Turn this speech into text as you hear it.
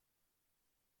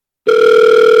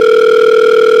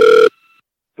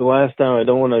last time. I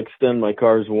don't want to extend my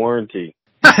car's warranty.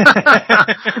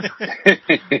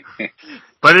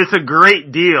 But it's a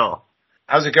great deal.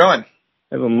 How's it going?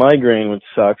 I have a migraine, which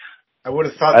sucks. I would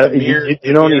have thought Do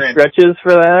you know any stretches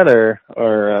for that,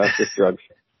 or just drugs?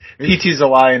 PT's a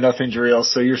lie and nothing's real,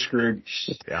 so you're screwed.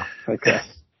 Yeah. Okay.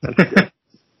 That's good.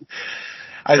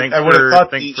 I would have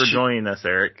thought. Thanks for joining us,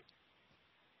 Eric.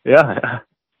 Yeah.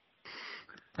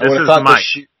 This is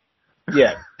Mike.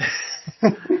 Yeah.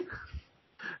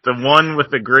 The one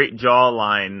with the great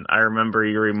jawline I remember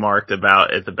you remarked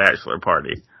about at the bachelor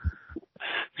party.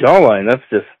 Jawline, that's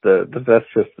just the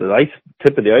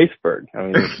tip of the iceberg. I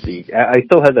mean, I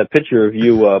still have that picture of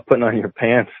you putting on your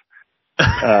pants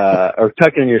or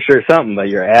tucking in your shirt, something, but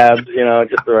your abs,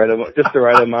 just the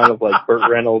right amount of like Burt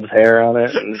Reynolds hair on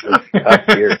it, and just up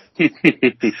here.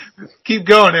 Keep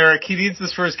going, Eric. He needs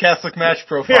this for his Catholic match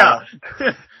profile.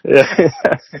 Yeah.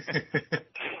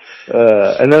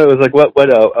 And then it was like,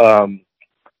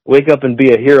 wake up and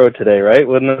be a hero today, right?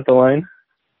 Wasn't that the line?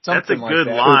 That's a good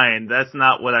line. That's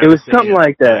not what I was It was saying. something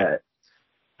like that.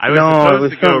 I was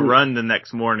supposed to go run the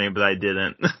next morning, but I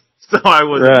didn't. So I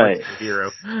wasn't a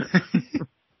hero.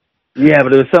 Yeah,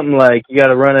 but it was something like, you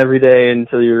gotta run every day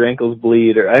until your ankles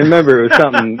bleed, or I remember it was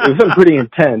something pretty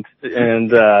intense,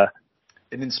 and it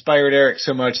inspired Eric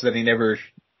so much that he never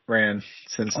ran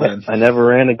since then. I never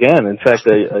ran again. In fact,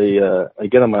 I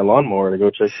get on my lawnmower to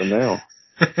go check the mail.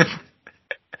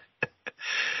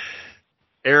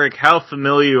 Eric, how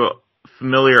familiar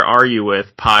are you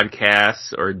with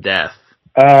podcasts or death?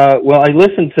 Well, I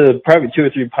listen to probably 2 or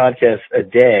 3 podcasts a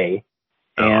day,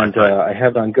 and I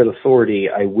have on good authority,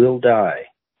 I will die.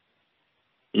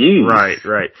 Right.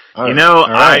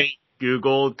 I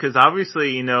Googled, because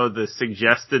obviously, the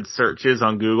suggested searches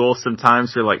on Google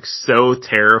sometimes are like so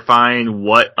terrifying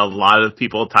what a lot of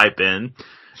people type in.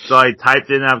 So I typed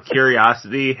in out of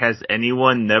curiosity, has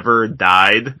anyone never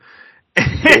died?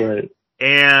 Right.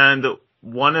 And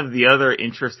one of the other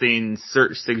interesting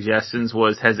search suggestions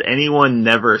was, has anyone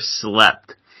never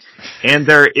slept? And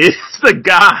there is a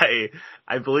guy,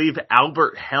 I believe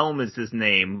Albert Helm is his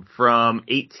name, from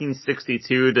 1862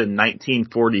 to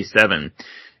 1947,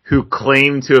 who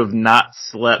claimed to have not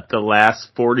slept the last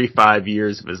 45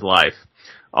 years of his life.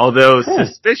 Although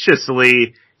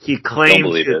suspiciously, he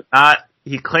claimed to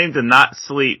not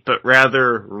sleep, but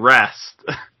rather rest.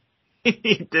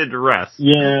 He did rest.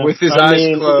 Yeah. With his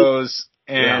eyes closed.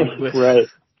 Right.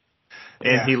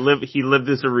 And he lived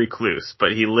as a recluse,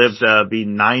 but he lived to be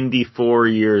 94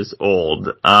 years old.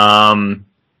 Who are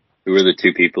the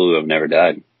 2 people who have never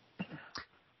died?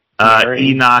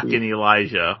 Enoch and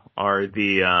Elijah are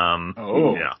the,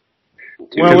 yeah.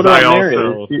 Well, what about Mary?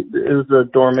 It was a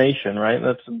dormation, right?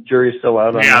 That's the jury's still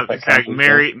out on that. Yeah, exactly.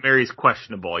 Mary's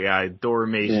questionable. Yeah,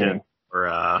 dormation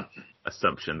or,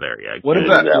 assumption there. Yeah. What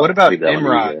about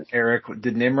Nimrod, Eric?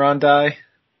 Did Nimrod die?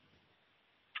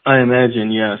 I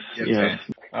imagine, yes. Okay. Yes.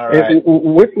 All right.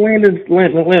 Which land?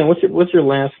 What's your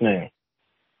last name?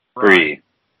 Free.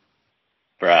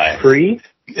 Fry. Free?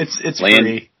 It's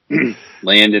Land, free.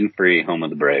 Land and Free, home of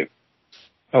the brave.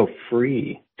 Oh,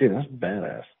 Free. Dude, that's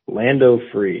badass. Lando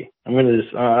Free.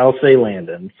 I'll say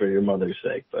Landon for your mother's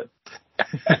sake, but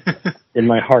in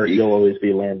my heart, you'll always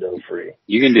be Lando Free.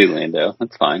 You can do Lando.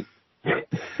 That's fine.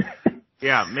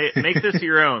 Yeah, make this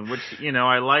your own, which,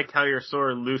 I like how you're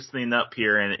sort of loosening up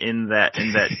here and in that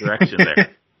direction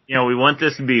there. We want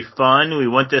this to be fun. We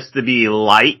want this to be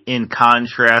light in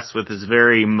contrast with this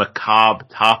very macabre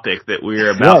topic that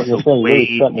we're about to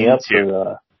wade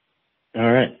into. All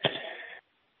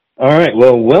right.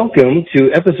 Well, welcome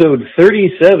to episode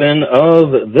 37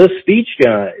 of The Speech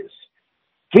Guys,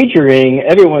 featuring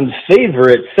everyone's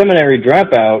favorite seminary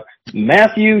dropout,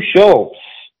 Matthew Schultz,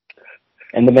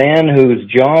 and the man whose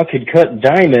jaw could cut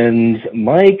diamonds,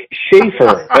 Mike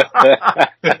Schaefer.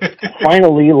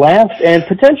 Finally, last and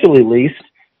potentially least,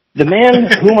 the man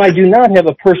whom I do not have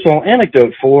a personal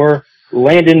anecdote for,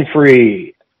 Landon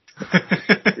Free.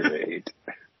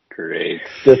 Great.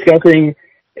 Discussing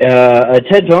a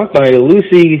TED Talk by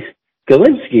Lucy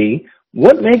Kalinithi,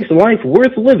 What Makes Life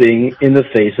Worth Living in the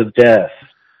Face of Death.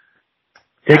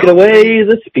 Take it away,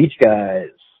 The Speech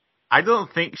Guys. I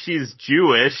don't think she's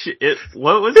Jewish.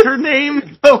 What was her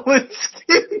name?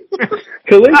 Kalinithi.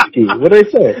 What did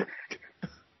I say?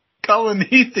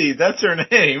 Kalinithi. That's her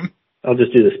name. I'll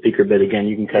just do the speaker bit again.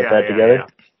 You can cut that together.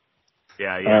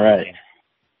 Yeah. All right.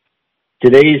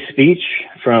 Today's speech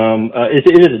from it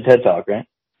is a TED Talk, right?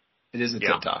 It is a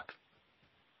TED Talk.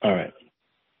 All right.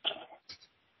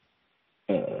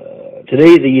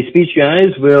 Today, the Speech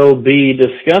Guys will be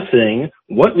discussing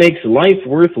what makes life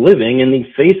worth living in the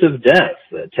face of death.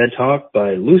 The TED Talk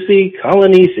by Lucy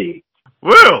Kalinithi.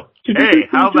 Woo! Hey,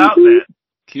 how about that?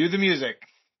 Cue the music.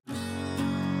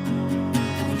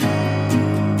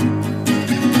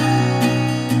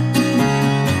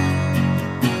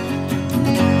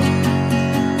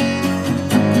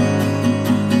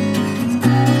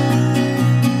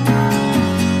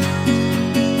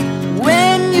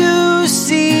 When you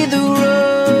see the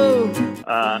road,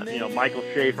 Michael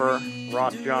Schaefer,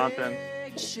 Ross Johnson,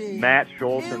 Matt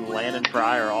Schultz, and Landon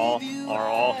Fry are all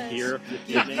here this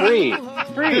evening.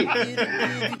 Free.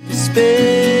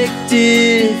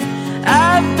 perspective,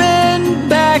 I've been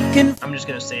back and I'm just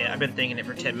gonna say it. I've been thinking it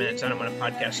for 10 minutes. I don't want a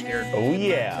podcast here. Oh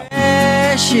yeah.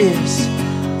 ashes.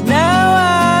 Now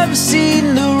I've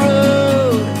seen the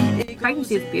road.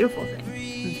 Pregnancy is a beautiful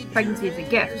thing. Pregnancy is a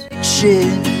gift.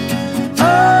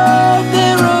 Oh,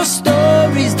 there are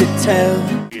stories to tell.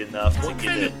 Enough to What get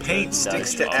kind it of paint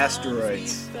sticks to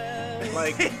asteroids?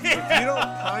 Like, if you don't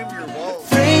prime your walls.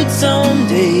 Afraid some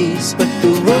days, but the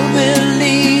road will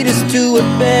lead us to a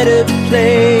better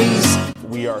place.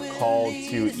 We are called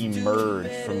to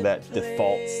emerge from that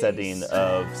default setting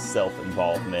of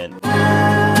self-involvement.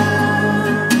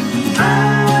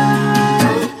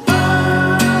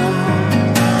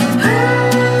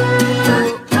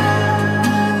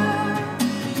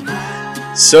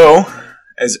 So,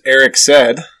 as Eric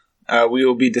said, we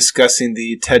will be discussing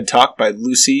the TED Talk by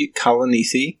Lucy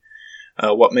Kalinithi,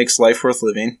 What Makes Life Worth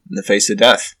Living in the Face of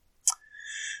Death.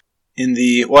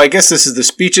 I guess this is the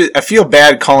speeches. I feel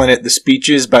bad calling it the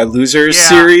Speeches by Losers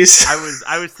series.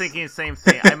 I was thinking the same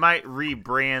thing. I might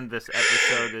rebrand this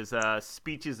episode as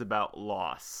Speeches About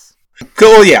Loss.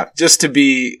 Cool, yeah, just to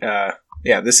be,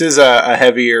 this is a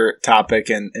heavier topic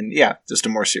and just a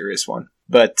more serious one.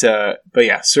 But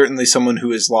yeah, certainly someone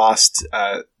who has lost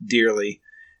dearly,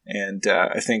 and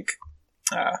I think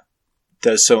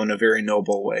does so in a very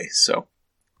noble way. So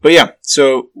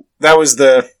that was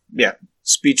the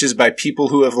Speeches by People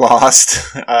Who Have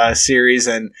Lost series,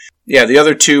 and the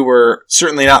other two were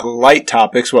certainly not light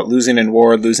topics. What losing in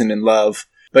war, losing in love,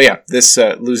 but this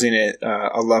losing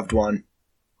a loved one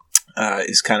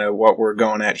is kind of what we're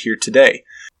going at here today.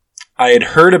 I had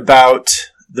heard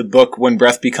about the book When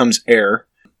Breath Becomes Air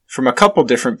from a couple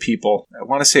different people. I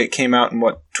want to say it came out in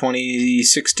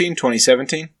 2016,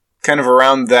 2017? Kind of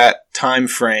around that time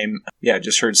frame. Yeah,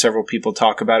 just heard several people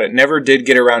talk about it. Never did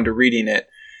get around to reading it,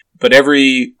 but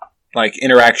every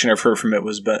interaction I've heard from it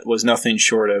was nothing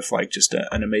short of just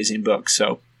an amazing book.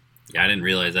 So Yeah, I didn't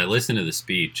realize. I listened to the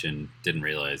speech and didn't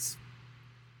realize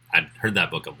I'd heard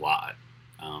that book a lot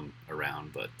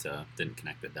around, but didn't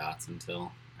connect the dots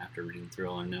until after reading through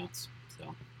all our notes.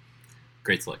 So,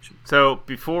 great selection. So,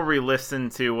 before we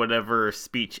listen to whatever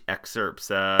speech excerpts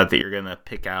that you're going to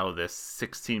pick out of this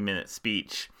 16-minute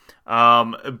speech,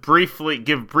 briefly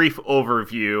give brief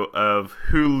overview of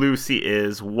who Lucy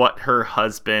is, what her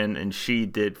husband and she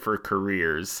did for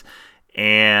careers,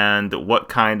 and what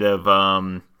kind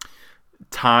of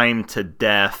time to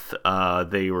death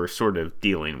they were sort of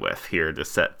dealing with here to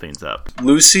set things up.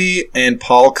 Lucy and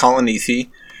Paul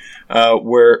Kalinithi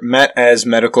were met as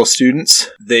medical students.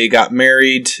 They got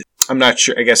married. I'm not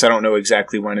sure. I guess I don't know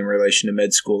exactly when in relation to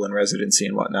med school and residency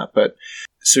and whatnot. But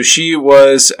so she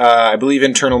was, I believe,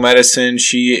 internal medicine.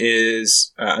 She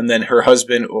is, and then her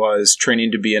husband was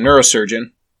training to be a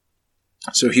neurosurgeon.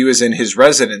 So he was in his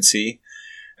residency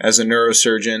as a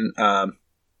neurosurgeon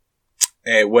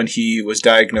when he was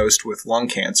diagnosed with lung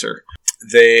cancer.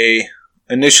 They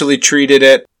initially treated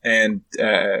it, and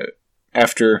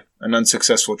after an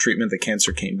unsuccessful treatment, the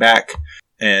cancer came back.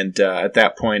 And at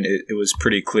that point, it was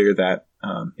pretty clear that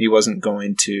he wasn't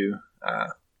going to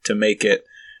make it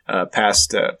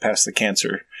past the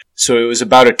cancer. So it was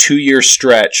about a 2-year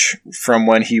stretch from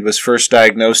when he was first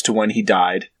diagnosed to when he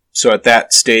died. So at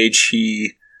that stage,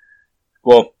 he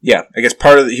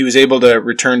was able to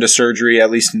return to surgery,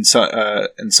 at least in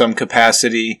some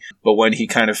capacity. But when he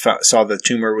kind of saw the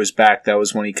tumor was back, that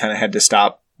was when he kind of had to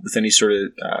stop with any sort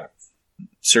of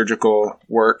surgical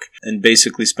work, and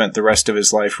basically spent the rest of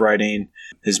his life writing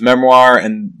his memoir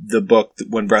and the book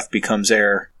When Breath Becomes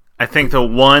Air. I think the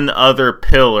one other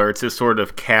pillar to sort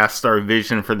of cast our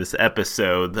vision for this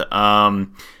episode,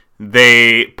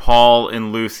 Paul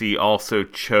and Lucy also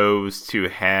chose to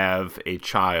have a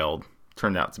child,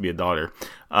 turned out to be a daughter,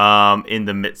 in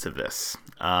the midst of this.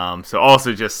 So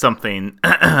also just something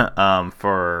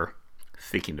for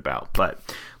thinking about. But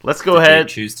let's go ahead. Did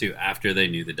they choose to after they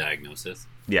knew the diagnosis?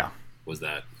 Yeah. Was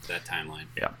that timeline?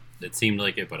 Yeah. It seemed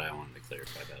like it, but I wanted to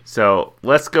clarify that. So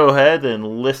let's go ahead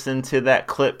and listen to that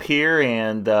clip here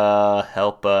and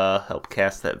help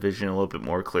cast that vision a little bit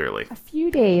more clearly. A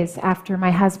few days after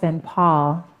my husband,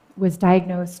 Paul, was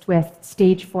diagnosed with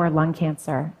stage 4 lung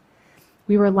cancer,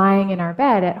 We were lying in our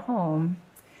bed at home,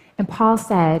 and Paul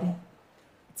said,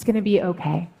 "It's going to be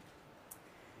okay."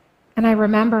 And I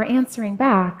remember answering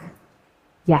back,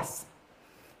 "Yes,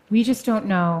 we just don't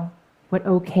know what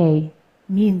okay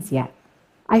means yet."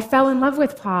 I fell in love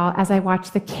with Paul as I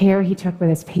watched the care he took with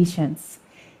his patients.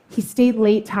 He stayed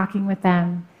late talking with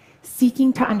them,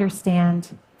 seeking to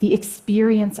understand the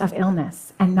experience of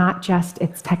illness and not just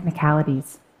its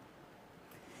technicalities.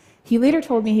 He later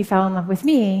told me he fell in love with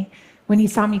me when he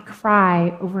saw me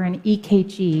cry over an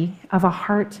EKG of a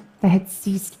heart that had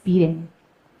ceased beating.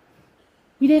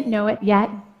 We didn't know it yet,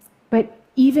 but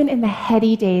even in the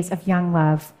heady days of young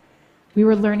love, we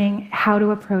were learning how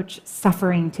to approach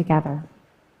suffering together.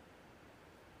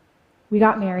 We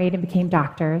got married and became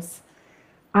doctors.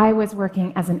 I was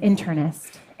working as an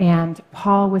internist, and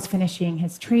Paul was finishing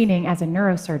his training as a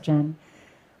neurosurgeon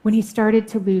when he started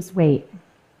to lose weight.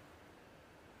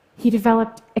 He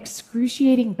developed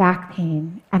excruciating back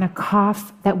pain and a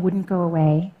cough that wouldn't go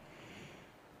away.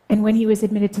 And when he was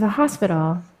admitted to the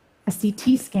hospital, a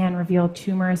CT scan revealed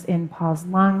tumors in Paul's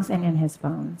lungs and in his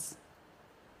bones.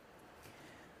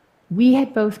 We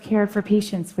had both cared for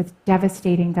patients with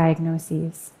devastating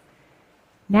diagnoses.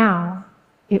 Now,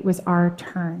 it was our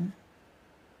turn.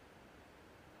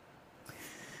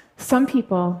 Some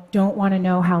people don't want to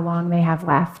know how long they have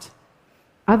left.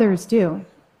 Others do.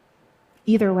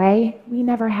 Either way, we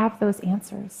never have those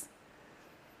answers.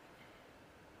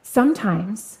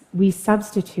 Sometimes we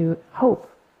substitute hope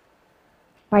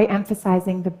by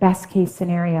emphasizing the best case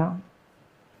scenario.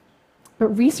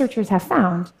 But researchers have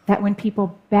found that when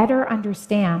people better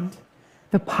understand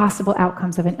the possible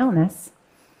outcomes of an illness,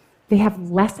 they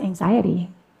have less anxiety,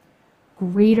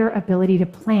 greater ability to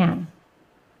plan,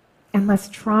 and less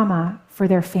trauma for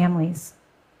their families.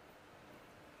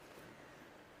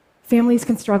 Families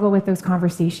can struggle with those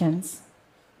conversations,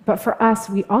 but for us,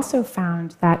 we also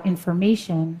found that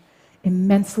information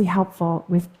immensely helpful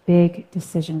with big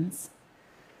decisions.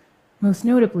 Most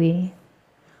notably,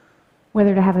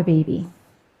 whether to have a baby.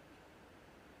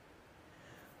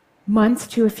 Months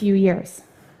to a few years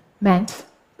meant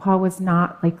Paul was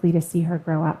not likely to see her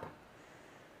grow up,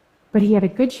 but he had a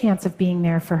good chance of being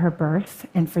there for her birth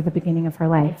and for the beginning of her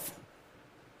life.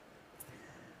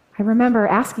 I remember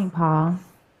asking Paul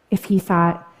if he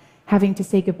thought having to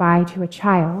say goodbye to a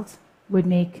child would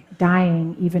make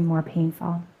dying even more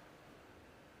painful.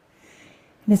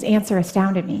 And his answer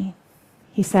astounded me.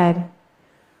 He said,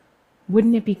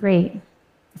 "Wouldn't it be great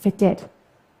if it did?"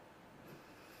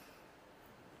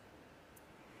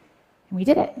 And we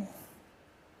did it.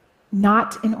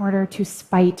 Not in order to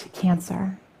spite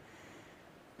cancer,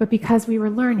 but because we were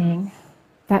learning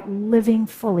that living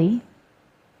fully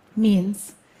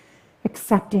means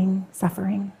accepting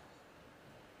suffering.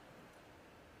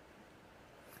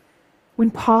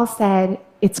 When Paul said,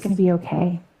 "It's going to be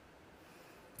okay,"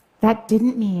 that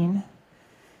didn't mean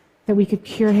that we could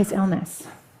cure his illness.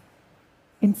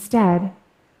 Instead,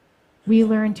 we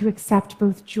learned to accept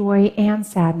both joy and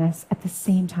sadness at the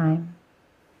same time,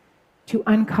 to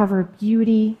uncover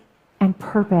beauty and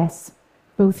purpose,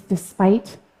 both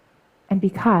despite and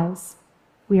because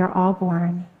we are all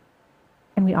born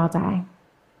and we all die.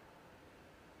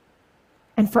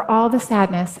 And for all the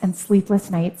sadness and sleepless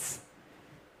nights,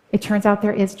 it turns out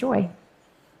there is joy.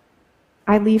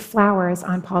 I leave flowers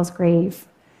on Paul's grave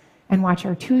and watch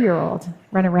our 2-year-old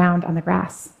run around on the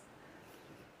grass.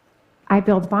 I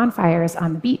build bonfires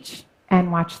on the beach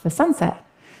and watch the sunset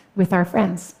with our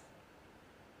friends.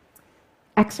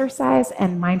 Exercise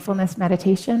and mindfulness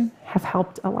meditation have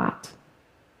helped a lot.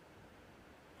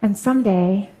 And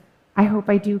someday, I hope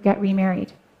I do get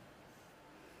remarried.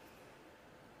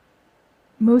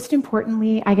 Most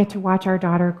importantly, I get to watch our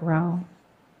daughter grow.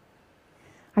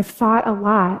 I've thought a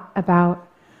lot about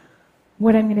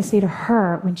what I'm going to say to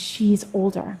her when she's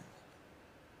older.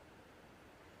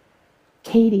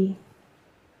 Katie,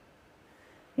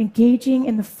 engaging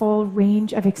in the full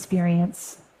range of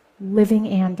experience, living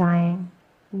and dying,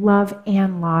 love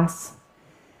and loss,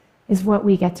 is what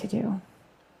we get to do.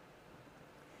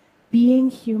 Being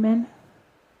human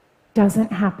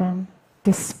doesn't happen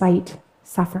despite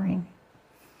suffering.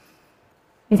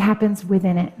 It happens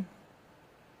within it.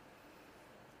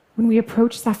 When we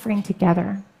approach suffering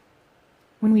together,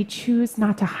 when we choose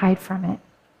not to hide from it,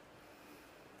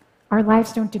 our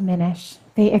lives don't diminish,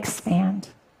 they expand.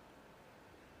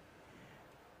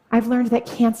 I've learned that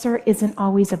cancer isn't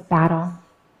always a battle.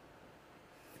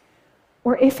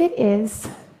 Or if it is,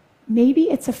 maybe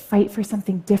it's a fight for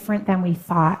something different than we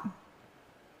thought.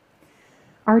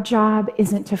 Our job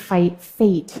isn't to fight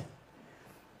fate,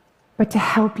 but to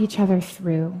help each other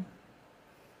through,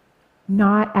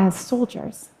 not as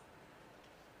soldiers,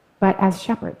 but as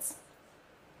shepherds.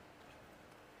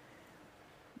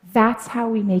 That's how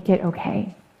we make it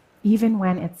okay, even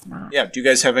when it's not. Yeah. Do you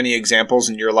guys have any examples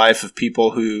in your life of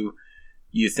people who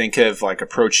you think have like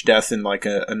approached death in like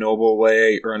a noble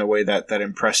way or in a way that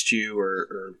impressed you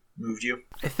or moved you?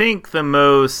 I think the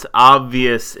most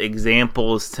obvious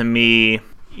examples to me,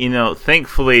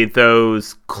 thankfully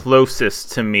those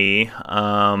closest to me,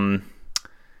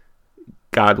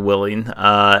 God willing,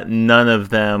 none of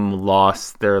them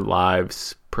lost their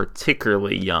lives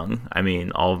particularly young. I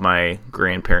mean, all of my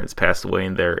grandparents passed away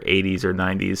in their 80s or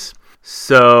 90s.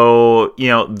 So,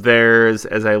 there's,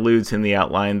 as I allude to in the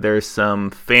outline, there's some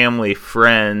family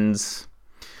friends,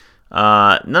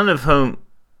 none of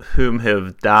whom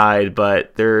have died,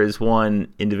 but there is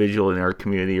one individual in our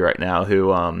community right now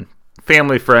who,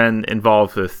 family friend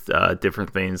involved with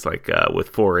different things like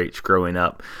with 4-H growing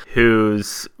up,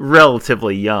 who's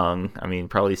relatively young, I mean,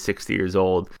 probably 60 years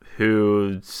old,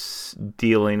 who's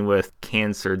dealing with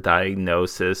cancer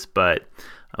diagnosis, but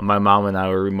my mom and I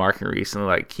were remarking recently,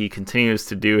 like, he continues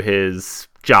to do his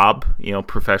job,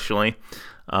 professionally,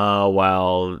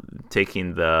 while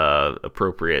taking the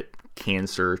appropriate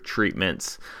cancer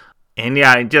treatments. And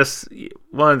yeah, just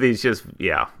one of these,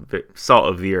 salt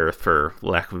of the earth, for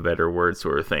lack of a better word,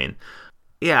 sort of thing.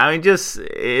 Yeah, I mean,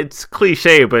 it's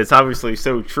cliche, but it's obviously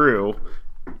so true,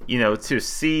 to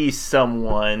see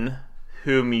someone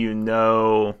whom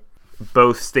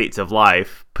both states of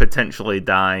life, potentially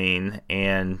dying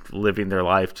and living their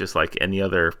life just like any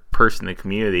other person in the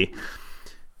community.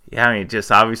 Yeah, I mean, it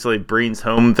just obviously brings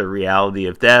home the reality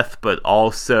of death, but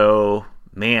also,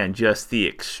 man, just the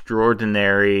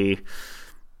extraordinary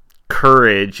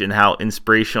courage and how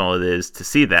inspirational it is to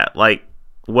see that. Like,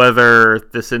 whether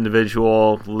this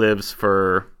individual lives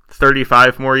for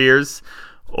 35 more years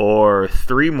or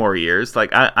 3 more years, like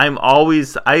I'm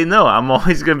always going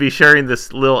to be sharing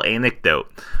this little anecdote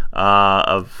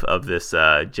of this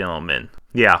gentleman.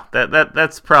 Yeah,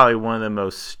 that's probably one of the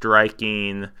most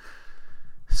striking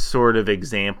sort of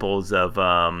examples of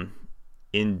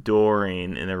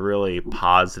enduring in a really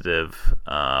positive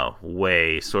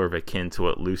way, sort of akin to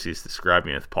what Lucy's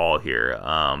describing with Paul here,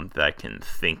 that I can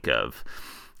think of.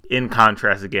 In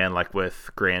contrast, again, like with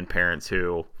grandparents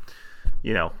who,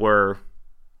 were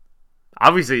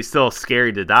obviously still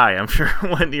scary to die, I'm sure,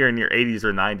 when you're in your 80s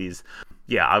or 90s.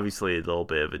 Yeah, obviously a little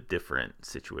bit of a different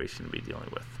situation to be dealing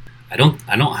with. I don't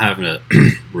have a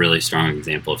really strong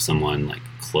example of someone like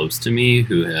close to me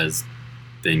who has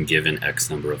been given X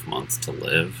number of months to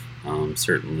live.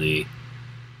 Certainly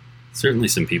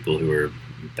some people who are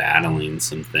battling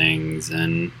some things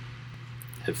and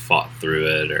have fought through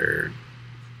it or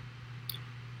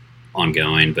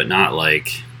ongoing, but not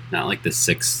like the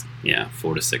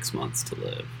 4 to 6 months to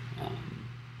live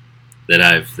that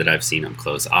I've seen them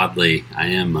close. Oddly, I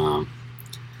am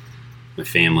my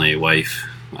family, wife,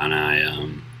 and I,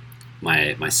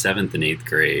 my 7th and 8th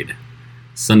grade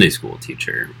Sunday school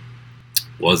teacher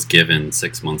was given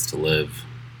 6 months to live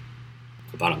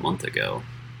about a month ago.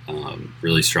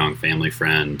 Really strong family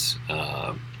friend.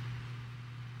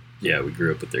 We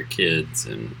grew up with their kids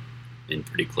and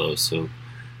pretty close. So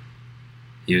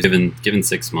he was given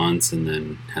 6 months and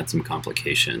then had some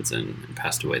complications and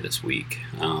passed away this week.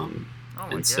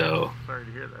 So sorry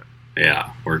to hear that.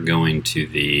 Yeah, we're going to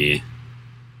the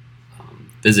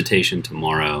visitation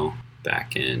tomorrow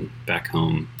back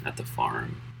home at the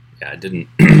farm. Yeah, I didn't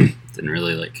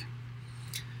really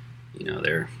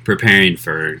they're preparing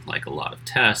for like a lot of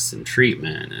tests and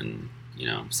treatment and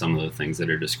some of the things that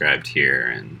are described here,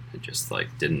 and it just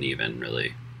like didn't even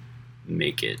really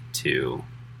make it to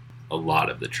a lot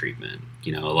of the treatment.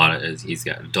 He's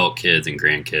got adult kids and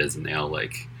grandkids, and they all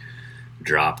like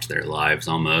dropped their lives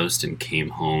almost and came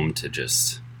home to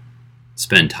just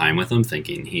spend time with them,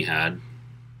 thinking he had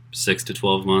 6 to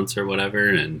 12 months or whatever,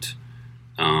 and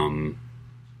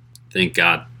thank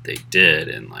God they did,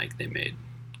 and like they made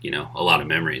a lot of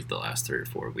memories the last 3 or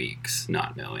 4 weeks,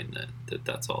 not knowing that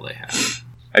that's all they had.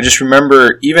 I just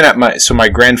remember even at my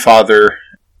grandfather,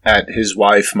 at his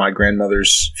wife, my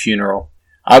grandmother's funeral,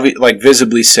 like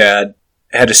visibly sad,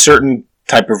 had a certain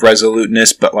type of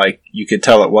resoluteness, but like you could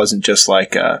tell it wasn't just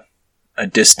like a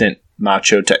distant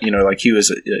macho like he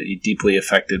was deeply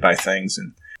affected by things.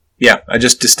 And yeah, I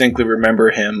just distinctly remember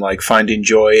him like finding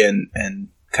joy and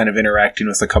kind of interacting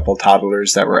with a couple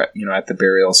toddlers that were at the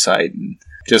burial site, and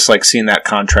just like seeing that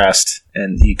contrast,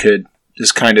 and he could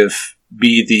just kind of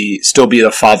still be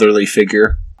the fatherly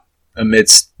figure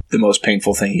amidst the most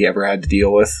painful thing he ever had to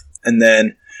deal with. And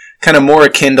then kind of more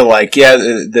akin to like,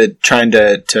 the trying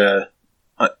to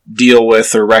deal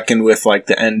with or reckon with like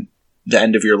the the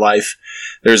end of your life.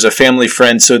 There's a family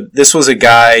friend. So this was a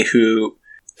guy who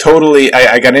totally,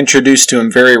 I got introduced to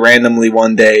him very randomly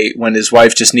one day when his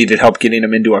wife just needed help getting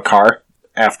him into a car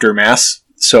after Mass.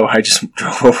 So I just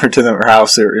drove over to their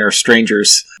house. They were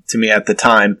strangers to me at the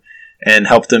time, and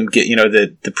helped him get,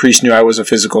 the priest knew I was a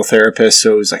physical therapist.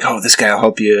 So he was like, oh, this guy will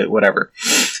help you, whatever.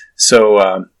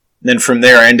 So then from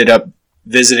there, I ended up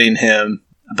visiting him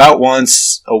about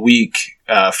once a week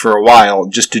for a while,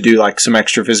 just to do like some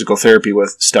extra physical therapy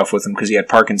with him because he had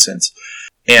Parkinson's.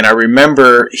 And I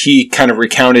remember he kind of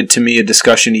recounted to me a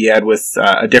discussion he had with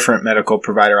a different medical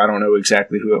provider. I don't know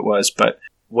exactly who it was, but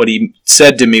what he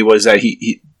said to me was that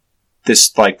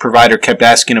this like provider kept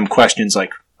asking him questions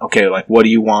like, okay, like, what do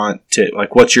you want to,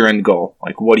 like, what's your end goal?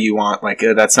 Like, what do you want? Like,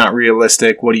 that's not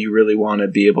realistic. What do you really want to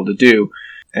be able to do?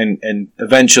 And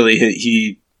eventually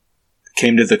he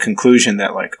came to the conclusion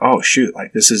that like, oh shoot,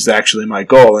 like this is actually my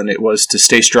goal. And it was to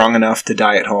stay strong enough to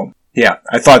die at home. Yeah.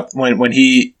 I thought when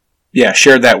he,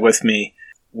 shared that with me,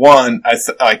 one,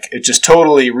 like it just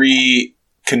totally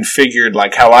reconfigured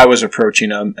like how I was approaching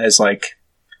him as like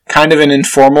kind of an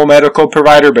informal medical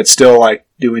provider, but still like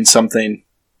doing something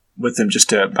with him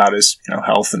just about his,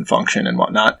 health and function and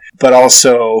whatnot, but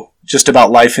also just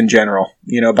about life in general,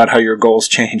 about how your goals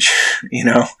change,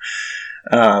 and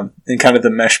kind of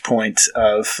the mesh point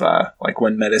of, like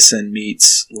when medicine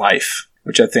meets life,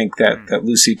 which I think that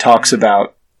Lucy talks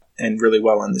about and really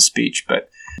well in the speech. But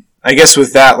I guess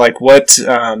with that, like what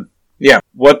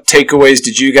takeaways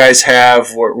did you guys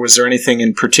have? Or was there anything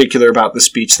in particular about the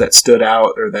speech that stood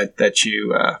out, or that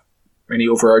you, any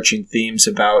overarching themes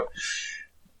about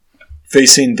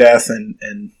facing death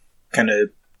and kind of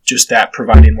just that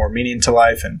providing more meaning to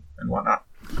life and whatnot?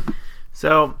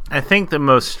 So I think the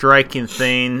most striking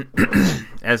thing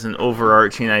as an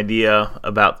overarching idea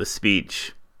about the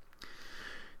speech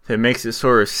that makes it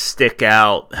sort of stick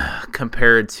out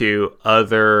compared to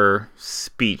other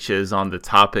speeches on the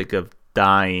topic of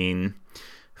dying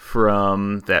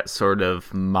from that sort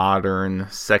of modern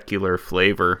secular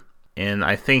flavor. And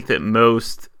I think that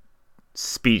most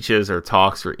speeches or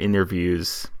talks or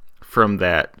interviews from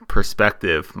that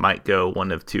perspective might go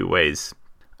one of two ways.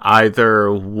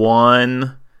 Either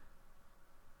one,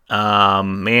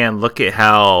 man, look at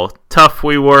how tough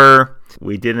we were.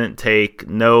 We didn't take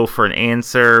no for an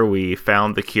answer. We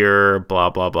found the cure, blah,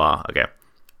 blah, blah. Okay.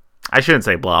 I shouldn't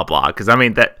say blah, blah, because I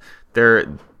mean that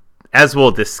there, as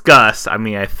we'll discuss,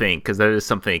 I think, because that is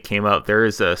something that came up, there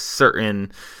is a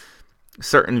certain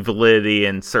validity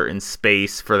and certain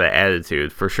space for the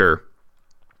attitude, for sure.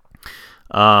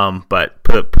 But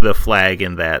put a flag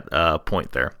in that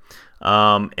point there.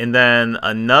 And then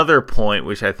another point,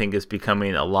 which I think is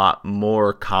becoming a lot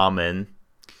more common,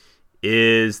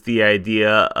 is the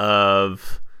idea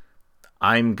of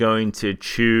I'm going to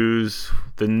choose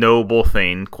the noble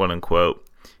thing, quote unquote,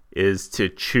 is to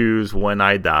choose when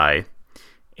I die.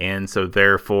 And so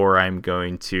therefore I'm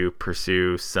going to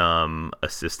pursue some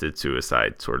assisted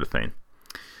suicide sort of thing,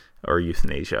 or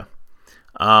euthanasia.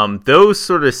 Those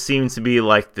sort of seem to be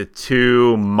like the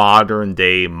two modern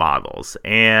day models.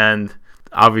 And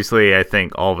obviously I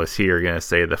think all of us here are going to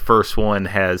say the first one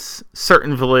has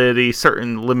certain validity,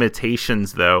 certain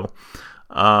limitations though,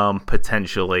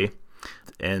 potentially.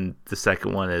 And the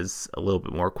second one is a little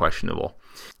bit more questionable.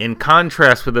 In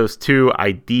contrast with those two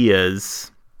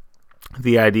ideas,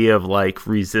 the idea of like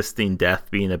resisting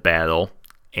death being a battle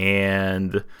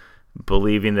and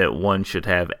believing that one should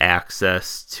have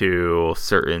access to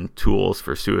certain tools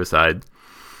for suicide.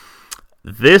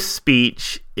 This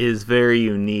speech is very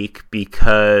unique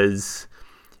because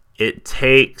it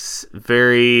takes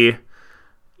very,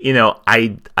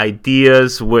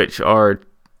 ideas which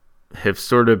have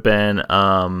sort of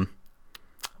been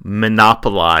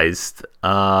monopolized,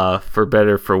 for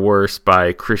better for worse,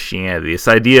 by Christianity. This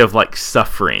idea of like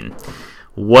suffering.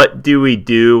 What do we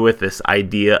do with this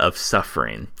idea of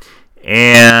suffering?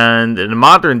 And in the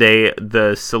modern day,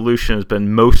 the solution has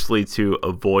been mostly to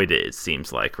avoid it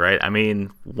seems like, right? I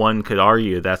mean, one could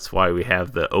argue that's why we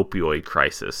have the opioid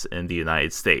crisis in the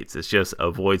United States. It's just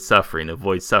avoid suffering.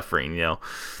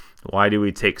 Why do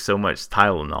we take so much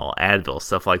Tylenol, Advil,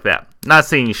 stuff like that? Not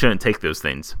saying you shouldn't take those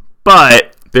things,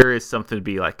 but there is something to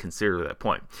be like considered at that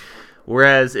point.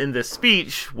 Whereas in the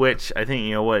speech, which I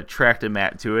think, what attracted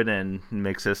Matt to it and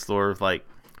makes us sort of like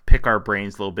pick our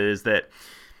brains a little bit, is that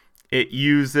it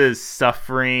uses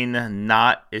suffering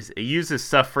as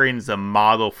a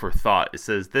model for thought. It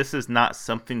says this is not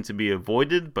something to be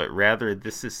avoided, but rather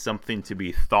this is something to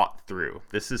be thought through.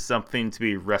 This is something to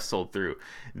be wrestled through.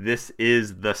 This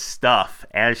is the stuff,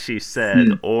 as she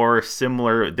said, or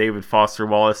similar, David Foster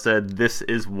Wallace said, this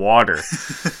is water.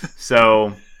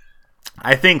 So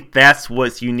I think that's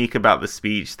what's unique about the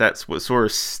speech. That's what sort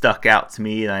of stuck out to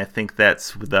me, and I think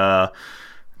that's the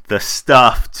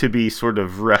stuff to be sort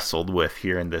of wrestled with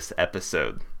here in this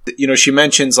episode. She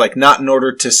mentions, like, not in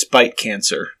order to spite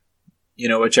cancer,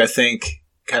 which I think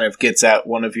kind of gets at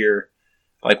one of your,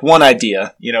 like, one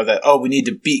idea, that, we need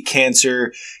to beat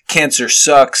cancer. Cancer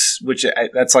sucks, which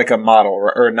that's like a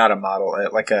model, or not a model,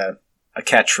 like a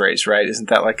catchphrase, right? Isn't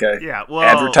that like a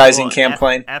advertising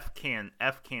campaign? F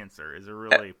cancer is a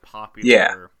really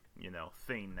popular,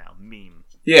 thing now, meme.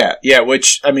 Yeah,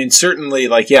 which, I mean, certainly,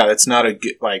 like, that's not a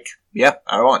good, like,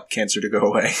 I want cancer to go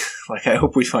away. Like, I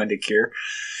hope we find a cure.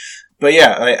 But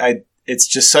it's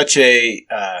just such a,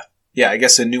 I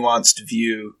guess a nuanced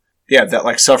view. Yeah, that,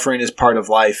 like, suffering is part of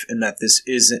life, and that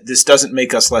this doesn't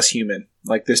make us less human.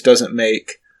 Like, this doesn't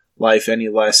make life any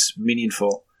less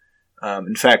meaningful.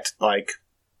 In fact, like,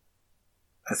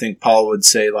 I think Paul would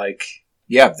say, like,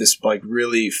 this, like,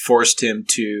 really forced him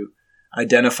to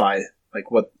identify, like,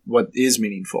 what is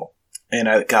meaningful. And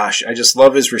I just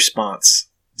love his response.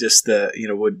 Just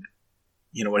would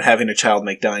having a child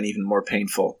make dying even more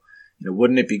painful?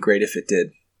 Wouldn't it be great if it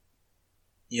did?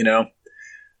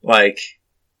 Like,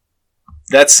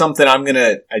 that's something I'm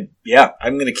gonna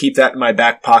keep that in my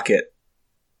back pocket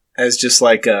as just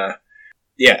like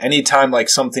anytime, like,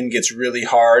 something gets really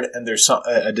hard and there's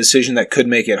a decision that could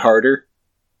make it harder,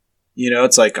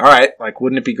 it's like, all right, like,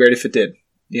 wouldn't it be great if it did?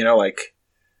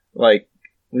 Like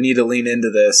we need to lean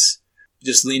into this.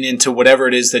 Just lean into whatever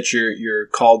it is that you're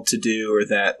called to do, or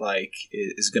that, like,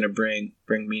 is going to bring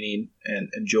meaning and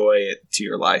joy to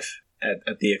your life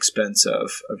at the expense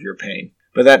of your pain.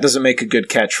 But that doesn't make a good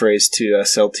catchphrase to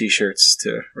sell T-shirts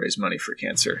to raise money for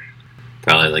cancer.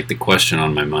 Probably, like, the question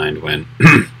on my mind when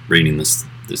reading the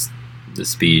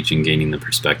speech and gaining the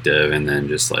perspective, and then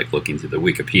just, like, looking through the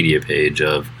Wikipedia page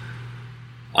of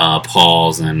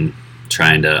Paul's and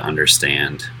trying to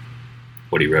understand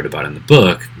what he wrote about in the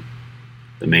book.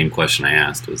 The main question I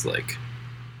asked was, like,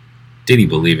 did he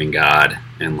believe in God?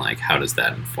 And, like, how does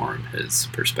that inform his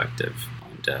perspective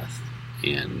on death?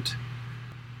 And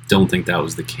don't think that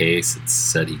was the case. It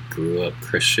said he grew up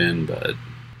Christian, but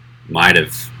might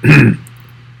have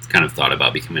kind of thought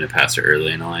about becoming a pastor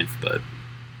early in life, but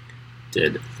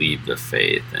did leave the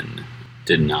faith and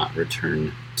did not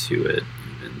return to it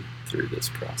even through this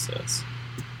process.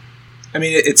 I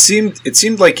mean, it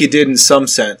seemed like he did in some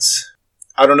sense.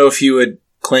 I don't know if you would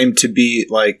claim to be,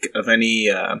 like, of any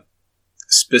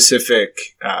specific.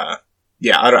 It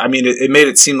made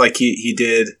it seem like he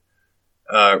did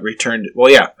return.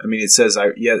 Well, yeah. I mean, it says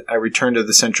I returned to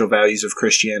the central values of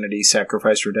Christianity: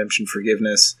 sacrifice, redemption,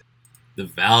 forgiveness. The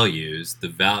values,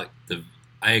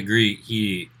 I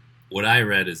agree. What I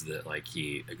read is that, like,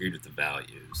 he agreed with the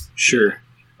values. Sure.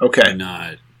 Okay.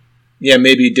 Not. Yeah,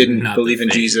 maybe he didn't believe in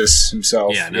Jesus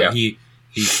himself. Yeah, no, he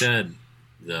said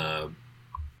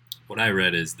what I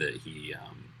read is that he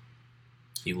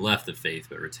left the faith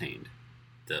but retained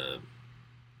the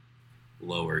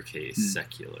lowercase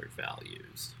secular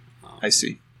values. I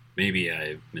see. Maybe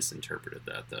I misinterpreted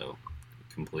that, though,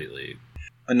 completely.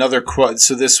 Another quote.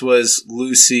 So this was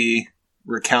Lucy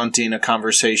recounting a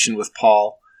conversation with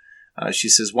Paul. She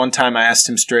says, "One time I asked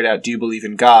him straight out, 'Do you believe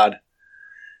in God?'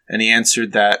 And he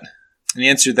answered that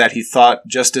he thought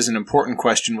just as an important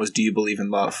question was, 'Do you believe in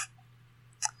love?'"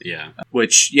 Yeah.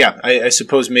 Which, I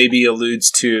suppose maybe alludes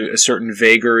to a certain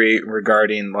vagary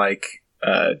regarding, like,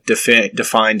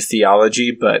 defined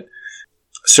theology, but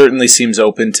certainly seems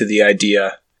open to the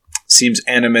idea, seems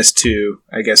animus to,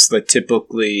 I guess, the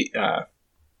typically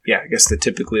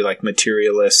like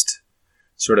materialist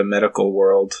sort of medical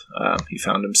world he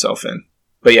found himself in.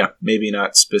 But maybe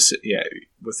not specific,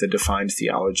 with a defined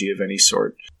theology of any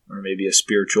sort, or maybe a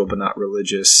spiritual but not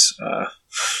religious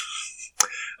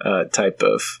type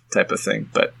of thing.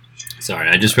 But sorry,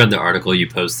 I just read the article you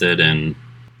posted, and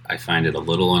I find it a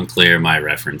little unclear. My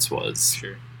reference was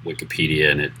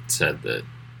Wikipedia, and it said that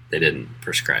they didn't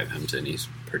prescribe him to any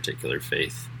particular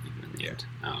faith, even in the end.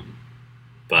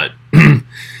 But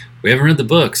we haven't read the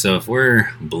book, so if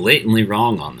we're blatantly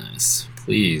wrong on this,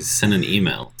 please send an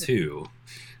email to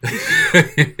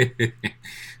the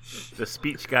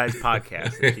Speech Guys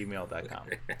Podcast at gmail.com.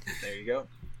 There you go.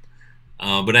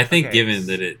 But I think given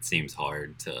that it seems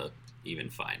hard to even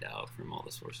find out from all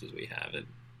the sources we have, it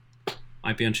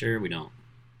might be unsure. We don't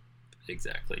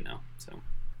exactly know.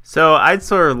 So I'd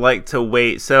sort of like to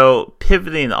wait. So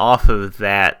pivoting off of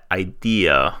that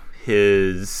idea,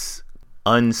 his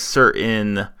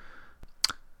uncertain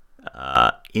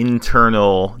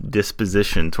internal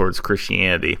disposition towards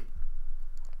Christianity,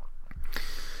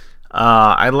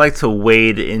 I'd like to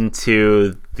wade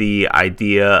into the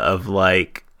idea of,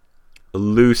 like,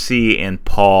 Lucy and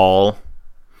Paul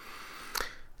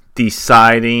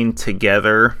deciding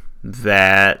together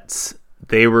that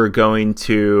they were going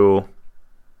to,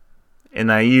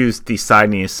 and I use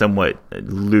deciding in a somewhat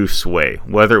loose way,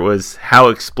 whether it was how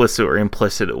explicit or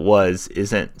implicit it was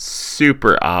isn't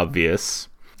super obvious,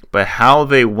 but how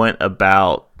they went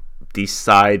about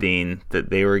deciding that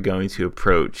they were going to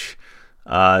approach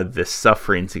the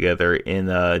suffering together in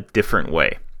a different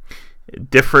way.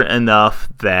 Different enough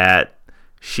that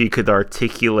she could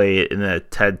articulate it in a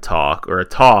TED Talk, or a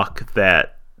talk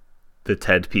that the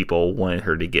TED people wanted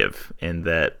her to give, and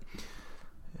that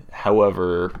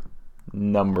however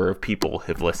number of people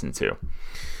have listened to.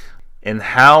 And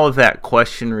how that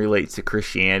question relates to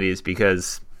Christianity is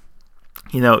because,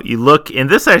 you look, and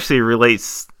this actually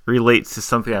relates to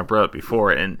something I brought up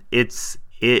before, and it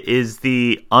is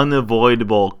the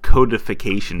unavoidable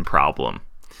codification problem.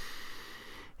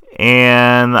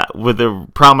 And with the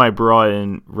problem I brought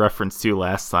in reference to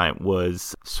last time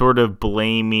was sort of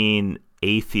blaming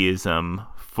atheism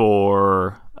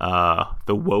for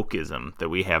the wokeism that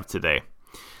we have today.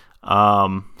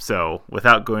 So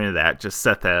without going to that, just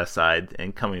set that aside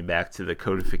and coming back to the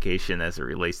codification as it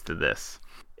relates to this.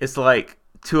 It's like,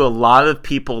 to a lot of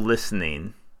people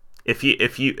listening,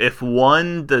 if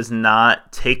one does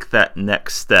not take that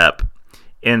next step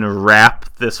and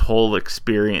wrap this whole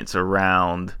experience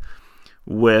around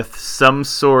with some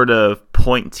sort of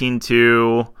pointing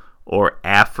to or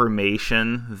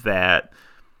affirmation that,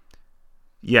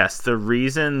 yes, the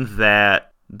reason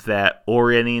that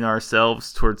orienting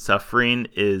ourselves towards suffering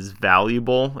is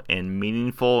valuable and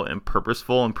meaningful and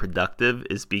purposeful and productive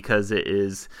is because it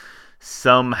is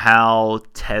somehow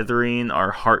tethering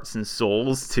our hearts and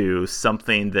souls to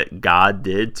something that God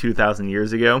did 2,000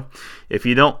 years ago. If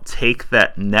you don't take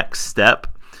that next step,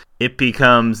 it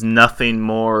becomes nothing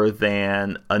more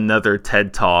than another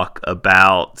TED Talk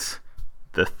about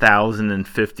the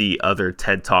 1,050 other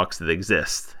TED Talks that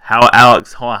exist. How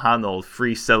Alex Honnold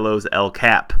free solos El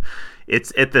Cap.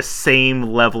 It's at the same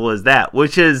level as that,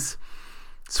 which is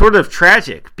sort of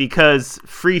tragic because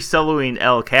free soloing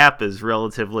El Cap is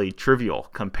relatively trivial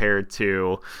compared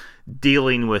to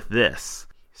dealing with this.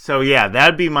 So yeah,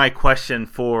 that'd be my question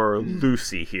for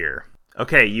Lucy here.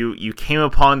 Okay, you came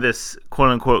upon this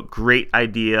quote-unquote great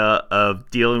idea of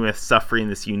dealing with suffering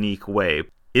this unique way.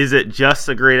 Is it just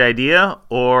a great idea,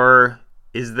 or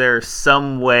is there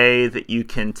some way that you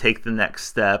can take the next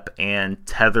step and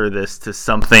tether this to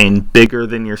something bigger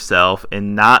than yourself,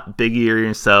 and not bigger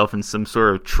yourself in some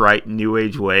sort of trite new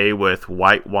age way with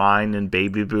white wine and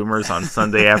baby boomers on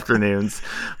Sunday afternoons,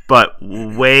 but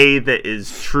way that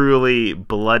is truly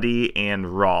bloody and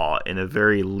raw in a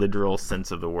very literal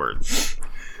sense of the word?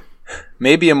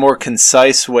 Maybe a more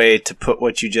concise way to put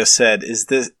what you just said is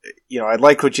this, I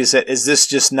like what you said. Is this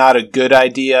just not a good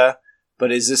idea, but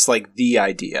is this like the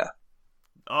idea?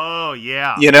 Oh,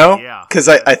 yeah. Yeah. Because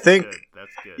I think, good.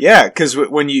 That's good. Yeah, because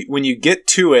when you get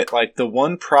to it, like the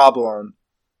one problem,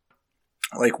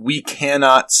 like we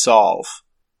cannot solve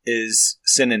is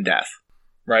sin and death,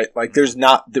 right? Like there's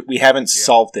not, that we haven't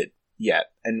solved it yet,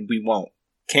 and we won't.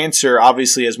 Cancer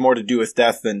obviously has more to do with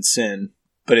death than sin,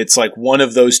 but it's like one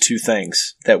of those two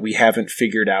things that we haven't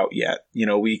figured out yet.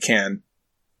 We can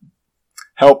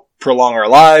help prolong our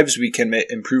lives. We can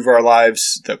improve our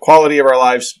lives, the quality of our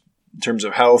lives in terms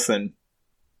of health and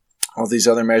all these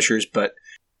other measures. But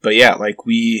yeah, like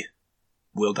we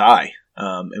will die,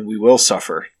 and we will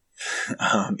suffer.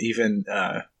 Even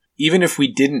if we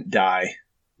didn't die,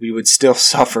 we would still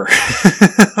suffer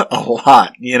a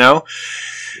lot, Yeah.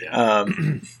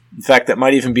 In fact, that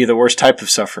might even be the worst type of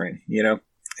suffering,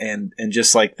 and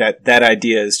just like that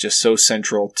idea is just so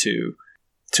central to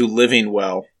living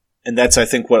well. And that's, I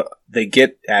think, what they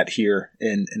get at here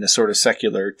in a sort of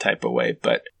secular type of way.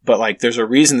 But like, there's a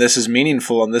reason this is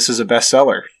meaningful and this is a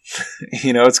bestseller.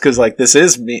 It's because like this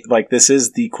is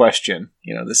the question.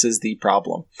 This is the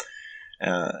problem.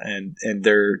 And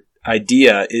their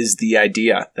idea is the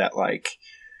idea that like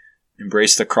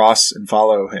embrace the cross and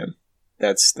follow him.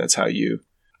 That's how you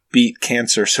beat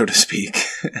cancer, so to speak.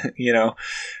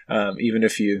 Even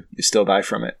if you still die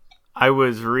from it. I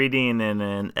was reading in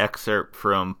an excerpt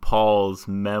from Paul's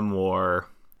memoir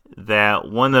that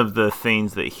one of the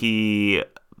things that he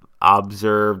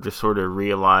observed or sort of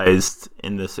realized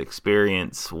in this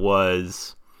experience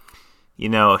was,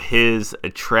 his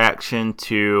attraction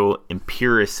to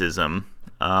empiricism,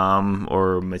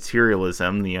 or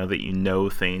materialism,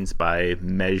 that things by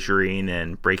measuring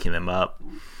and breaking them up.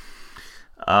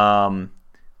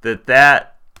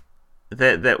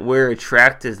 That we're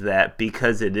attracted to that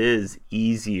because it is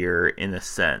easier in a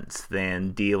sense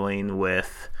than dealing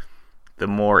with the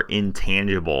more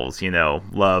intangibles,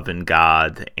 love and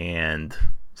God and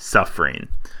suffering.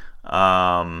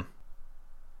 I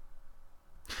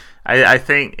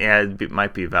think it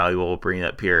might be valuable to bring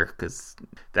up here because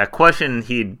that question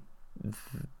he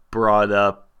brought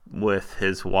up with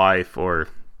his wife, or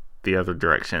the other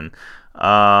direction,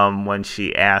 when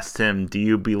she asked him, do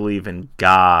you believe in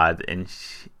God? And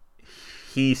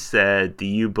he said, do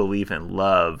you believe in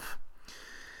love?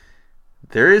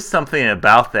 There is something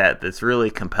about that that's really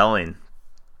compelling.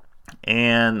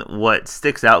 And what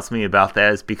sticks out to me about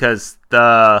that is because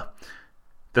the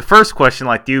first question,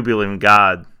 like, do you believe in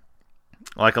God?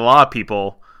 Like, a lot of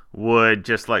people would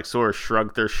just sort of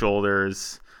shrug their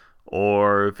shoulders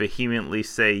or vehemently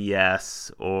say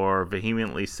yes or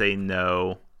vehemently say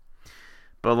no.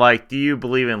 But do you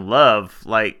believe in love?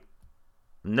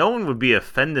 No one would be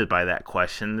offended by that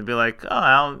question. They'd be like,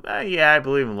 oh, yeah, I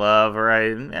believe in love, or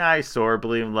I sort of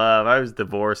believe in love. I was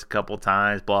divorced a couple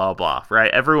times, blah, blah, right?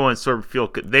 Everyone sort of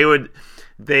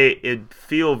it'd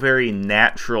feel very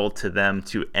natural to them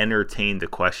to entertain the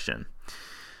question.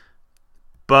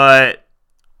 But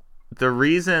the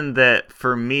reason that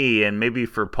for me, and maybe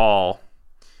for Paul,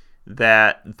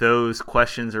 that those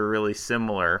questions are really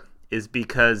similar is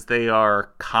because they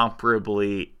are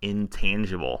comparably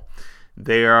intangible.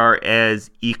 They are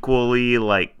as equally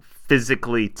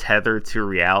physically tethered to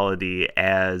reality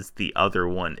as the other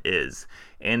one is.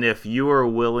 And if you are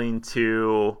willing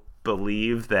to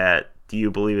believe that do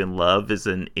you believe in love is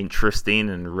an interesting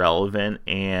and relevant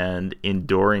and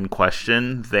enduring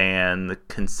question, then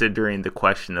considering the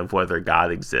question of whether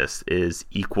God exists is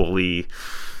equally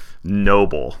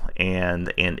noble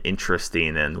and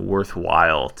interesting and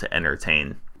worthwhile to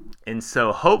entertain. And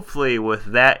so hopefully with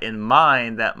that in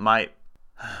mind, that might,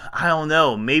 I don't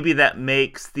know, maybe that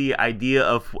makes the idea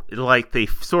of they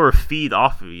sort of feed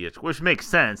off of each, which makes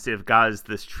sense if God is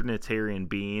this Trinitarian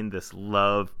being, this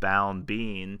love-bound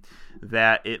being,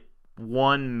 that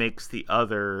one makes the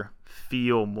other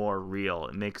feel more real.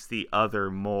 It makes the other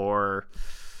more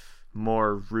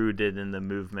rooted in the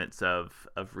movements of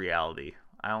reality.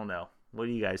 I don't know. What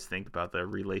do you guys think about the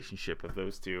relationship of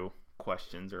those two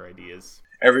questions or ideas?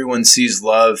 Everyone sees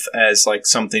love as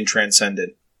something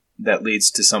transcendent that leads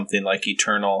to something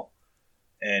eternal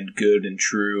and good and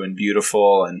true and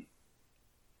beautiful and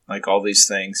all these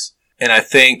things. And I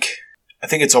think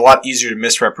it's a lot easier to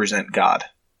misrepresent God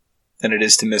than it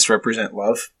is to misrepresent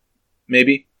love,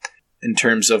 maybe, in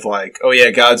terms of oh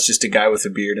yeah, God's just a guy with a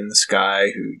beard in the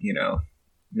sky who,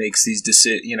 makes these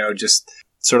decisions, just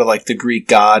sort of the Greek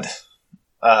god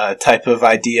type of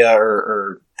idea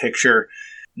or picture.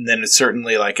 And then it's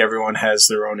certainly everyone has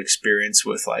their own experience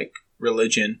with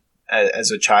religion as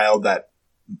a child that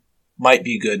might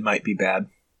be good, might be bad.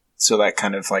 So that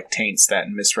kind of taints that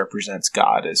and misrepresents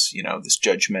God as, this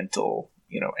judgmental,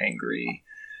 angry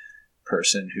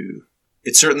person who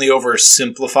it's certainly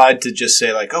oversimplified to just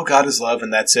say oh, God is love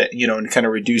and that's it, and kind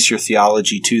of reduce your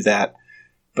theology to that.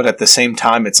 But at the same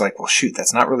time, it's well, shoot,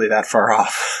 that's not really that far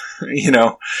off, in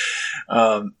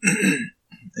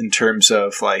terms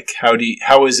of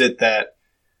how is it that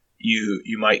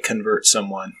you might convert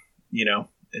someone,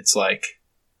 it's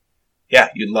yeah,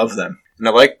 you love them. And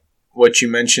I like what you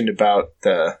mentioned about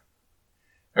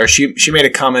she made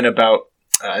a comment about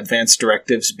advanced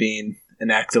directives being an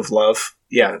act of love.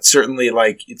 Yeah, it's certainly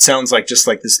it sounds just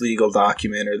this legal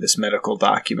document or this medical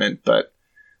document, but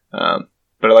I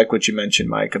like what you mentioned,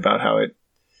 Mike, about how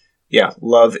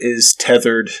love is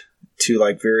tethered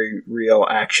to very real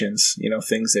actions,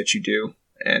 things that you do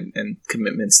and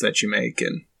commitments that you make.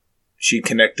 And she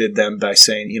connected them by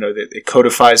saying, that it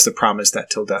codifies the promise that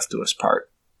till death do us part,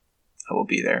 I will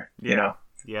be there. Yeah,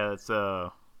 it's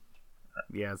a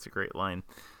great line.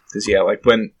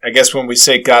 Because when we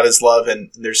say God is love, and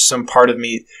there's some part of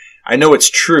me, I know it's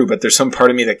true, but there's some part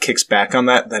of me that kicks back on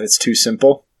that it's too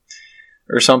simple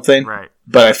or something. Right.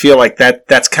 But I feel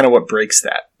that's kind of what breaks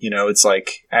that. It's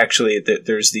actually that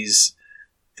there's these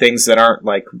things that aren't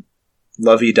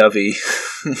lovey-dovey,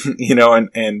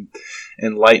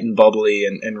 and light and bubbly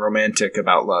and romantic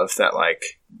about love that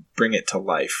bring it to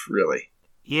life, really.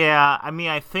 Yeah, I mean,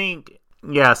 I think,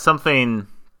 something,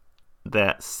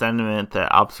 that sentiment,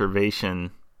 that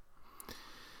observation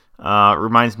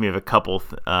reminds me of a couple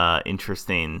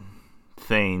interesting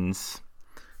things.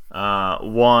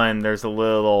 One, there's a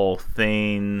little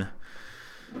thing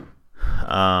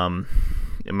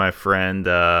in my friend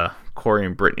Corey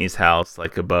and Brittany's house,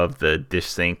 above the dish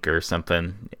sink or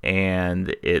something,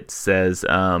 and it says,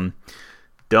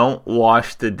 don't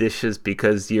wash the dishes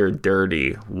because you're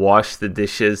dirty. Wash the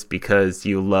dishes because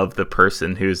you love the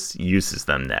person who uses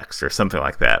them next, or something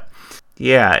like that.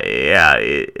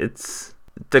 It's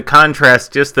the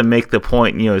contrast, just to make the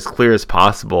point, as clear as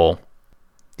possible.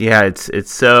 Yeah,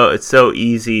 it's so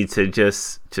easy to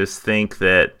just think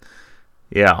that,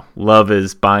 love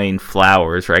is buying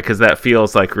flowers, right? Because that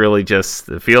feels like really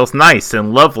it feels nice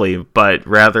and lovely, but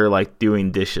rather like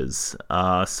doing dishes,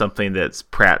 something that's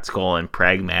practical and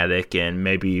pragmatic, and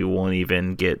maybe you won't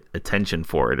even get attention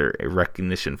for it or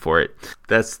recognition for it.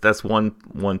 That's one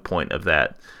point of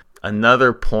that.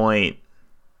 Another point,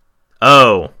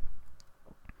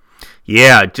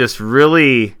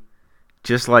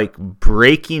 just like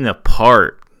breaking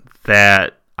apart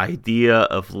that idea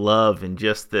of love in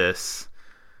just this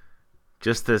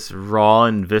raw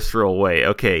and visceral way.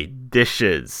 Okay,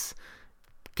 dishes,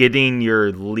 getting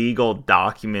your legal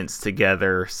documents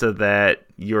together so that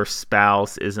your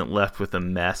spouse isn't left with a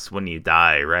mess when you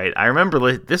die, right? I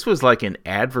remember this was like an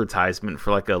advertisement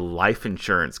for like a life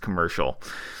insurance commercial.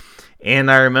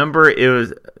 And I remember it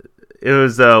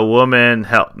was a woman,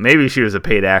 maybe she was a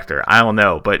paid actor, I don't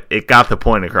know, but it got the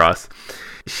point across.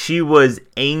 She was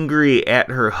angry at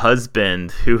her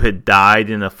husband who had died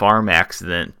in a farm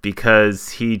accident because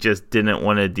he just didn't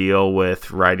want to deal with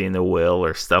writing a will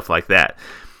or stuff like that.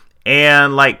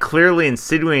 And like clearly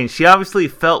insinuating, she obviously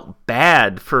felt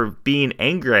bad for being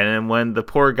angry at him when the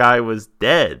poor guy was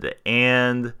dead.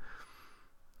 And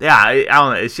yeah, I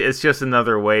don't know. It's just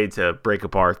another way to break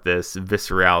apart this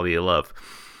viscerality of love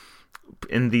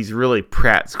in these really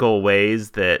practical ways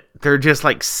that they're just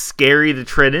like scary to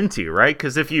tread into, right?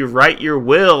 Because if you write your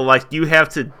will, like you have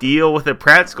to deal with the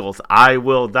practicals. I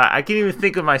will die. I can't even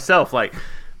think of myself like,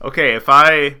 okay, if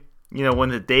I, when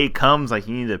the day comes, like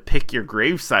you need to pick your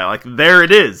gravesite, like there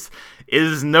it is. It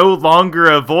is no longer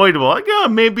avoidable. Like,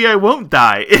 maybe I won't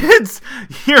die.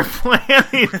 You're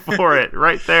planning for it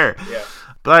right there. Yeah.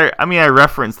 But I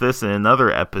referenced this in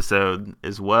another episode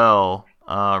as well,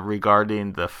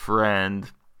 regarding the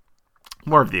friend,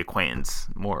 more of the acquaintance,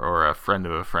 or a friend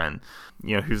of a friend,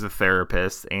 who's a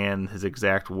therapist, and his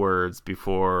exact words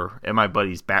at my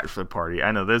buddy's bachelor party.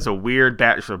 I know there's a weird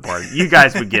bachelor party. You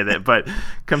guys would get it, but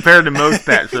compared to most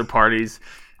bachelor parties,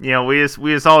 we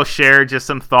just all share just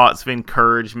some thoughts of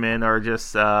encouragement or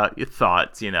just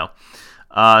thoughts.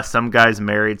 Some guys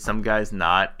married, some guys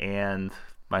not, and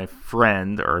my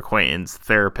friend or acquaintance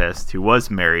therapist, who was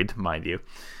married, mind you,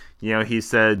 he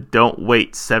said, don't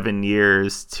wait 7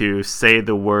 years to say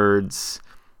the words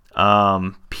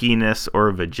penis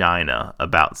or vagina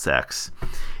about sex.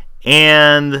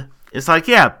 And it's like,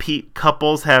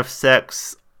 couples have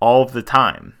sex all the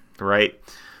time, right?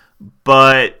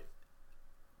 But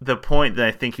the point that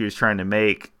I think he was trying to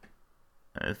make,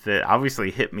 that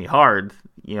obviously hit me hard,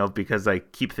 because I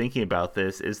keep thinking about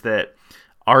this, is that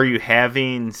are you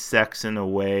having sex in a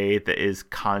way that is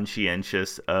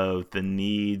conscientious of the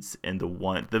needs and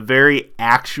the very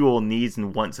actual needs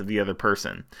and wants of the other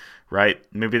person, right?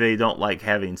 Maybe they don't like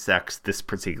having sex this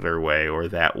particular way or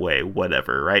that way,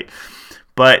 whatever, right?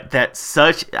 But that's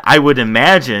I would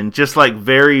imagine, just like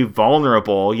very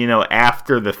vulnerable,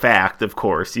 after the fact, of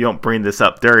course. You don't bring this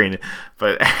up during it,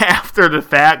 but after the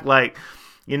fact, like,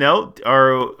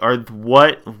 are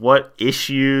what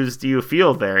issues do you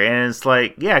feel there? And it's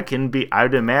like, it can be, I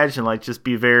would imagine, like, just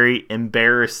be very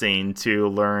embarrassing to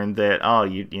learn that,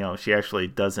 she actually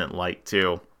doesn't like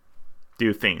to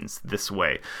do things this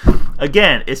way.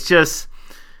 Again, it's just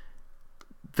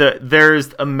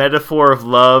there's a metaphor of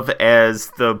love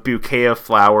as the bouquet of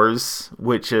flowers,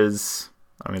 which is,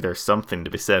 there's something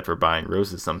to be said for buying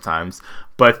roses sometimes,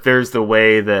 but there's the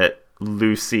way that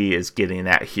Lucy is getting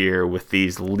at here with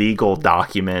these legal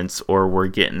documents, or we're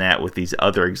getting at with these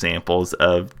other examples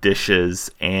of dishes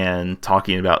and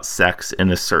talking about sex in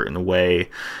a certain way,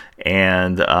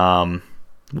 and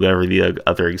whatever the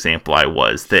other example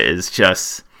that is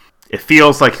just, it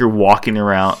feels like you're walking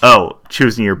around,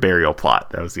 choosing your burial plot.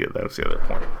 That was the other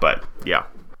point. But yeah.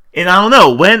 And I don't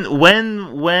know,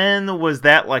 when was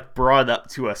that like brought up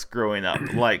to us growing up?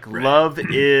 Like, right. Love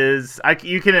is,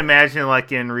 you can imagine,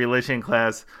 like in religion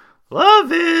class,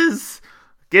 love is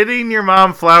getting your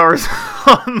mom flowers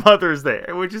on Mother's Day,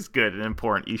 which is good and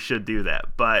important. You should do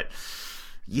that. But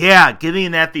yeah,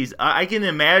 getting at these, I can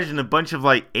imagine a bunch of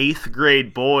like 8th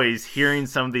grade boys hearing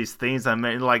some of these things.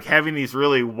 Like having these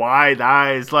really wide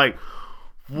eyes, like,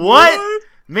 what?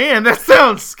 Man, that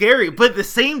sounds scary, but at the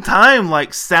same time,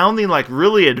 like, sounding like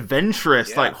really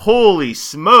adventurous. Like, holy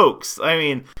smokes.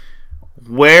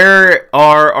 Where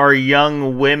are our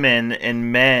young women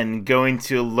and men going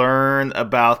to learn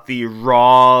about the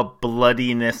raw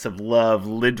bloodiness of love,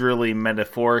 literally,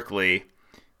 metaphorically,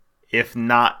 if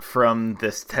not from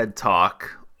this TED Talk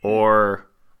or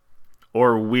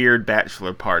weird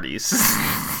bachelor parties?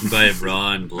 By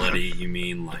raw and bloody, you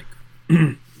mean like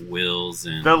wills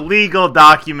and... The legal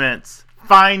documents.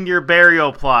 Find your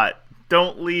burial plot.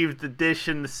 Don't leave the dish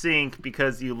in the sink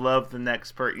because you love the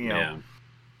next person, Yeah.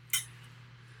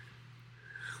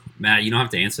 Matt, you don't have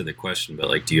to answer the question, but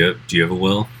like, do you have a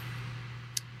will?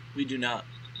 We do not.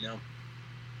 No.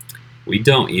 We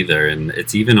don't either, and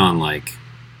it's even on like,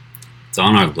 it's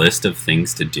on our list of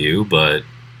things to do, but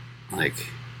like,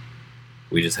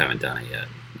 we just haven't done it yet.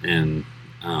 And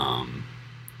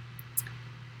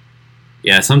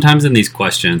yeah, sometimes in these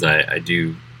questions, I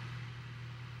do,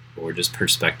 or just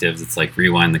perspectives. It's like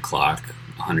rewind the clock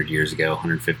 100 years ago,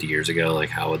 150 years ago. Like,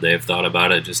 how would they have thought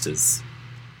about it? Just as,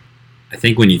 I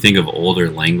think when you think of older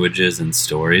languages and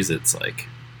stories, it's like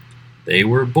they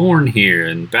were born here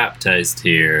and baptized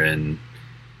here, and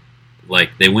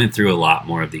like they went through a lot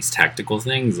more of these tactical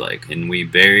things, like, and we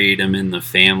buried them in the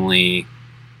family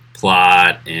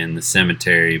plot in the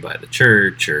cemetery by the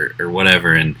church or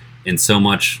whatever. And so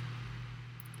much,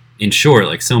 in short,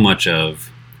 like so much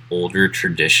of older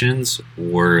traditions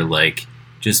were like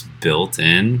just built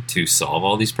in to solve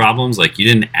all these problems. Like, you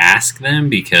didn't ask them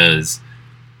because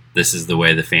this is the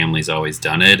way the family's always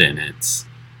done it, and it's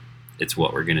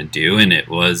what we're gonna do. And it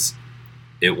was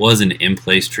an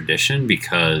in-place tradition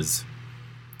because,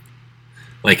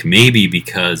 like, maybe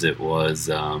because it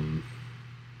was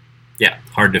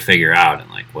hard to figure out, and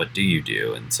like, what do you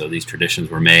do? And so these traditions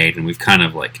were made, and we've kind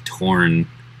of like torn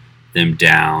them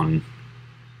down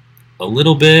a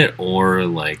little bit, or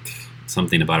like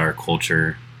something about our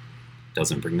culture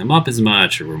doesn't bring them up as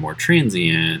much, or we're more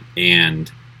transient,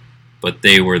 but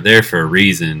they were there for a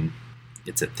reason.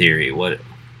 It's a theory. I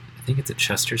think it's a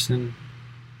Chesterton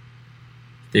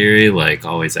theory, like,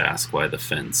 always ask why the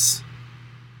fence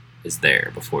is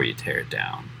there before you tear it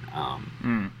down.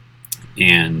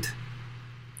 And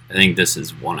I think this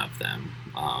is one of them.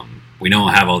 We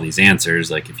don't have all these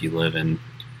answers. Like, if you live in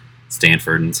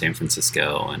Stanford and San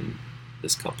Francisco and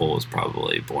this couple was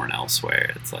probably born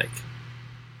elsewhere, it's like,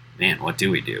 man, what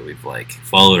do? We've like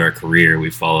followed our career.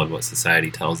 We've followed what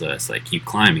society tells us, like, keep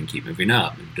climbing, keep moving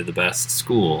up, move to the best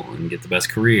school and get the best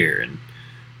career. And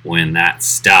when that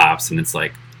stops, and it's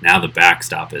like, now the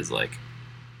backstop is like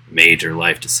major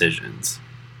life decisions.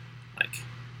 Like,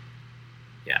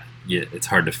 yeah, it's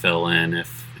hard to fill in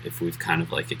if we've kind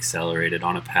of like accelerated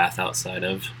on a path outside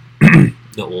of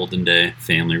the olden day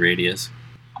family radius.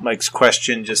 Mike's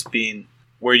question just being,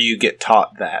 where do you get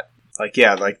taught that? Like,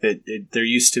 yeah, like there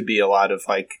used to be a lot of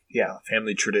like, yeah,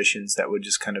 family traditions that would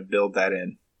just kind of build that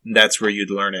in. And that's where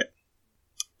you'd learn it.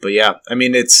 But yeah, I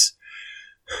guess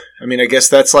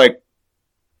that's like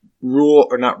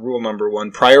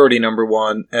priority number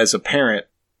one as a parent,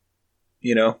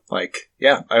 you know, like,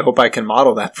 yeah, I hope I can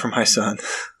model that for my son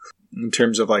in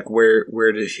terms of like,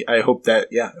 where did he, I hope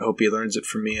he learns it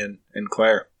from me and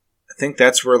Claire. I think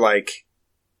that's where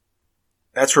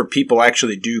people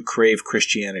actually do crave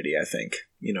Christianity, I think,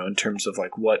 you know, in terms of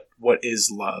like, what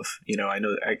is love? You know,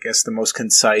 I guess the most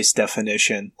concise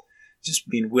definition, just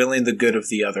being willing the good of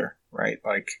the other, right?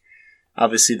 Like,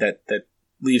 obviously that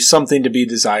leaves something to be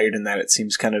desired, in that it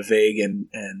seems kind of vague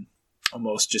and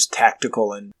almost just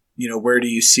tactical. And, you know, where do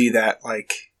you see that?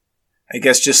 Like, I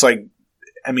guess just like,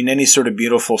 any sort of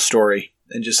beautiful story,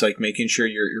 and just like making sure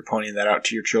you're pointing that out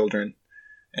to your children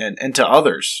and to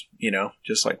others, you know,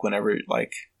 just like whenever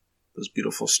like those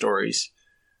beautiful stories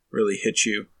really hit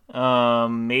you.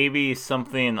 Maybe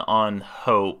something on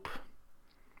hope,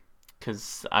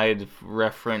 because I'd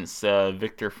reference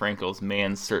Viktor Frankl's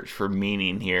Man's Search for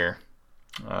Meaning here.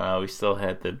 We still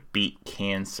had the beat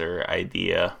cancer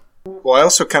idea. Well, I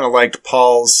also kind of liked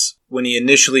Paul's, when he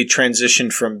initially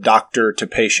transitioned from doctor to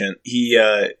patient, he,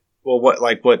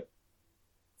 what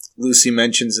Lucy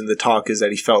mentions in the talk is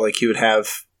that he felt like he would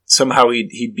have, somehow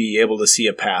he'd be able to see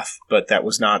a path, but that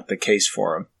was not the case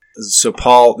for him. So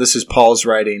this is Paul's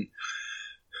writing.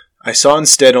 I saw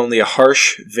instead only a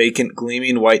harsh, vacant,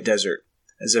 gleaming white desert,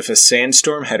 as if a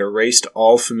sandstorm had erased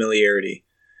all familiarity.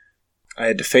 I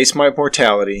had to face my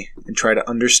mortality and try to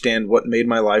understand what made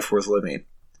my life worth living,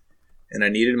 and I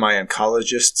needed my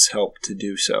oncologist's help to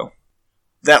do so.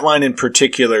 That line in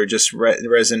particular just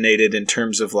resonated in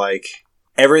terms of like,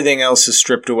 everything else is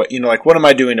stripped away. You know, like, what am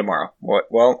I doing tomorrow?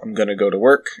 Well, I'm going to go to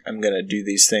work. I'm going to do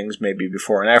these things maybe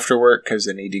before and after work because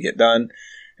they need to get done.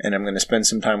 And I'm going to spend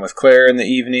some time with Claire in the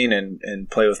evening and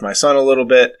play with my son a little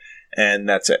bit. And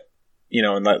that's it. You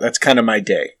know, and that's kind of my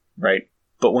day, right?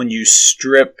 But when you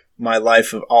strip my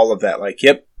life of all of that, like,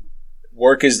 yep,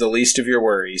 work is the least of your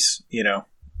worries, you know,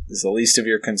 is the least of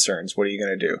your concerns. What are you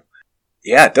going to do?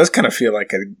 Yeah, it does kind of feel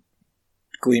like a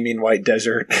gleaming white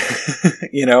desert,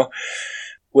 you know,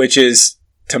 which is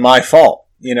to my fault,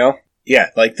 you know? Yeah,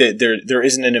 like there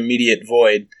isn't an immediate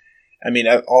void. I mean,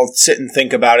 I'll sit and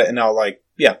think about it, and I'll like,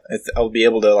 yeah, I'll be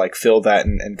able to like fill that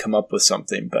and come up with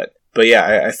something. But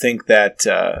yeah, I think that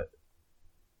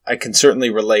I can certainly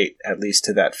relate at least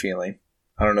to that feeling.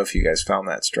 I don't know if you guys found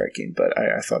that striking, but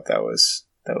I thought that was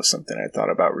something I thought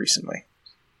about recently.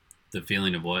 The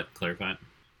feeling of what? Clarify.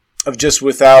 Of just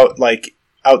without, like,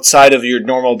 outside of your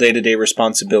normal day-to-day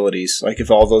responsibilities, like if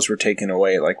all those were taken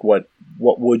away, like what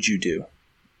would you do?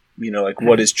 You know, like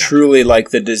what is truly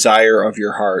like the desire of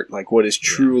your heart? Like what is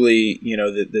truly, you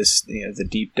know, the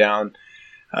deep down,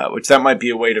 which that might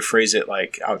be a way to phrase it,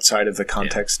 like outside of the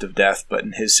context of death, but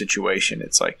in his situation,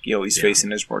 it's like, you know, he's facing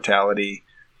his mortality.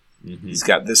 Mm-hmm. He's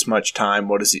got this much time.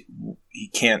 What is he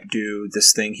can't do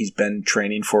this thing he's been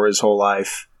training for his whole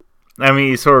life. I mean,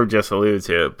 you sort of just alluded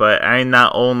to it, but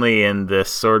not only in this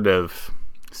sort of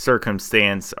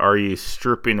circumstance are you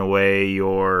stripping away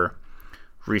your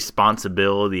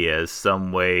responsibilities as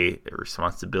some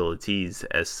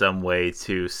way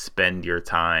to spend your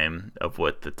time of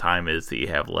what the time is that you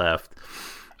have left,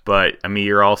 but I mean,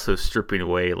 you're also stripping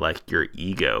away like your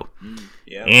ego.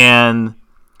 And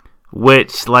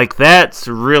which, like, that's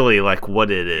really like what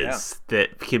it is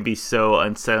that can be so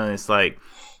unsettling. It's like,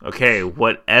 okay,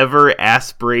 whatever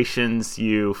aspirations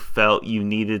you felt you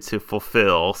needed to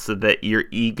fulfill so that your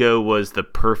ego was the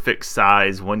perfect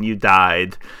size when you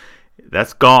died,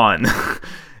 that's gone.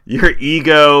 Your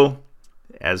ego,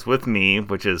 as with me,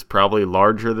 which is probably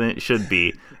larger than it should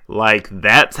be, like,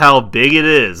 that's how big it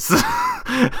is.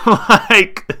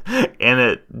 Like, and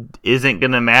it isn't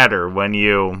going to matter when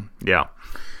you,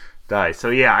 die. So,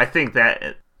 yeah, I think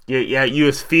that,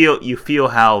 you feel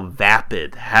how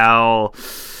vapid, how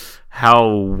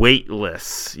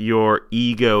weightless your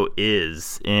ego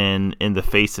is in the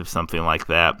face of something like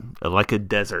that, like a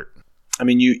desert. I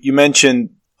mean, you mentioned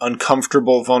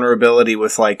uncomfortable vulnerability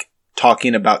with like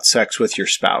talking about sex with your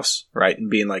spouse, right? And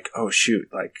being like, oh shoot,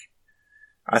 like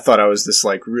I thought I was this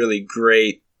like really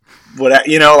great,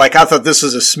 like I thought this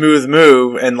was a smooth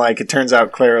move, and like it turns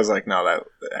out Claire was like, no, that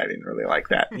I didn't really like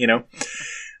that, you know?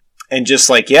 And just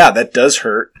like, yeah, that does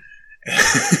hurt.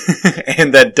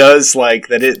 And that does like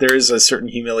that there is a certain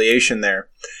humiliation there,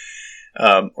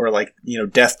 or like, you know,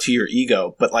 death to your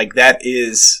ego, but like that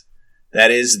is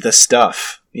the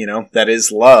stuff, you know, that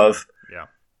is love.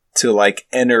 To like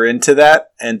enter into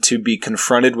that and to be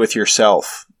confronted with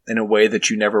yourself in a way that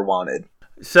you never wanted.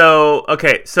 So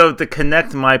to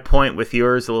connect my point with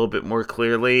yours a little bit more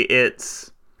clearly, it's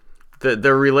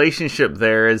the relationship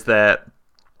there is that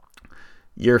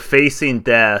you're facing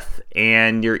death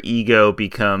and your ego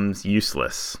becomes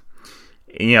useless.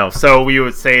 You know, so we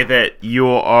would say that you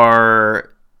are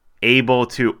able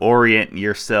to orient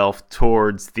yourself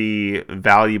towards the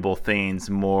valuable things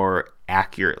more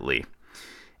accurately.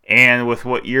 And with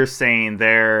what you're saying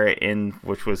there,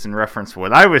 which was in reference to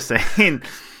what I was saying,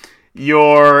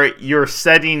 you're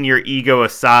setting your ego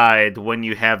aside when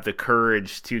you have the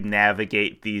courage to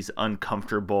navigate these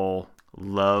uncomfortable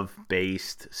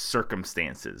love-based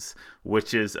circumstances,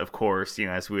 which is, of course, you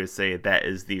know, as we would say, that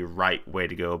is the right way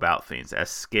to go about things, as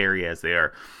scary as they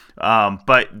are.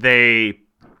 But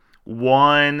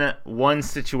one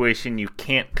situation you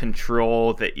can't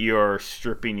control, that you're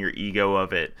stripping your ego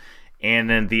of it,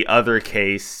 and in the other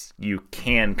case you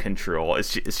can control.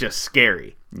 It's just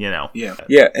scary, you know. Yeah.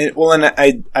 And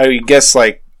I guess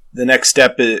like the next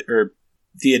step is, or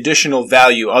the additional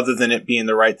value, other than it being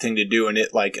the right thing to do and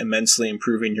it like immensely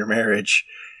improving your marriage,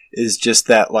 is just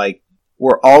that like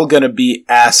we're all going to be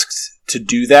asked to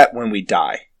do that when we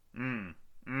die.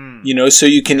 You know, so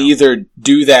you can either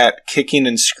do that kicking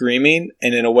and screaming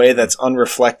and in a way that's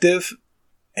unreflective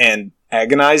and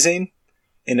agonizing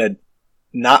in a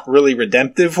not really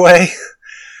redemptive way,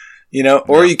 you know,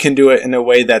 or you can do it in a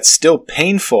way that's still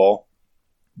painful,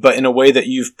 but in a way that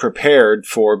you've prepared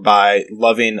for by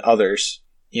loving others,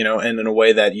 you know, and in a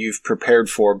way that you've prepared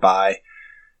for by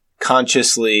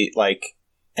consciously like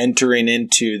entering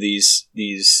into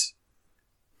these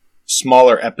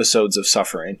smaller episodes of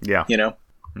suffering. You know?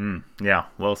 Yeah,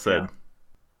 well said.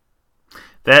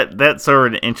 Yeah. That's sort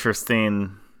of an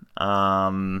interesting,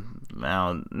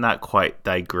 not quite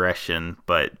digression,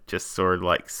 but just sort of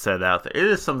like set out there. It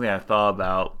is something I thought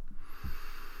about,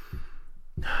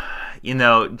 you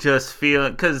know, just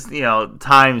feeling, because, you know,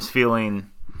 times feeling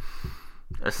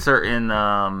a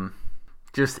certain,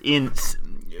 just in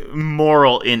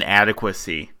moral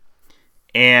inadequacy.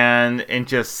 And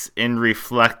just in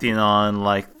reflecting on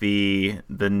like the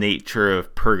nature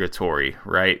of purgatory,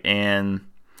 right? And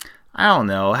I don't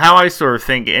know how I sort of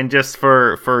think, and just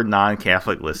for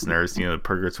non-Catholic listeners, you know,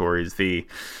 purgatory is the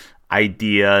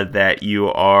idea that you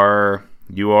are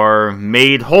You are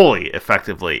made holy,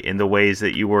 effectively, in the ways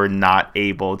that you were not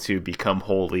able to become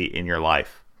holy in your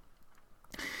life.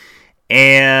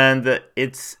 And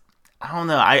it's, I don't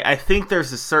know, I think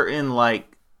there's a certain, like,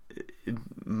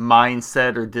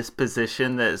 mindset or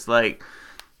disposition that's like,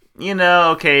 you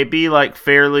know, okay, be like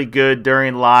fairly good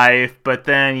during life, but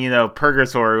then, you know,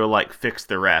 purgatory will like fix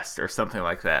the rest or something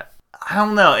like that. I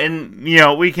don't know. And, you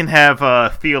know, we can have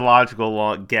a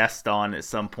theological guest on at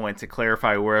some point to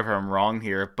clarify wherever I'm wrong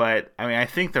here. But, I mean, I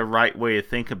think the right way to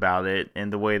think about it,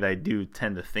 and the way that I do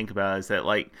tend to think about it, is that,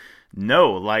 like,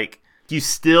 no, like, you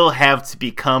still have to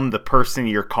become the person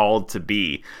you're called to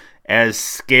be, as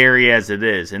scary as it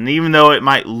is. And even though it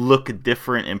might look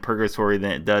different in purgatory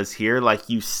than it does here, like,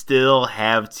 you still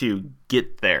have to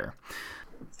get there.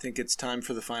 Think it's time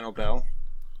for the final bell?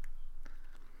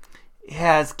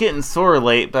 Yeah, it's getting sort of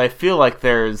late, but I feel like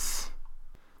I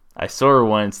sort of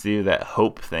wanted to do that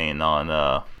hope thing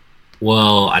on...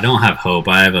 Well, I don't have hope.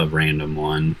 I have a random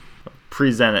one.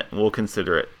 Present it. We'll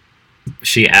consider it.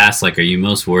 She asked, like, are you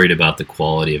most worried about the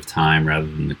quality of time rather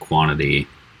than the quantity?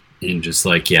 And just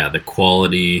like, yeah, the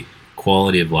quality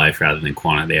of life rather than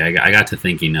quantity. I got to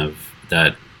thinking of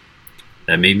that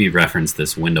made me reference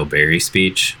this Wendell Berry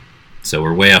speech. So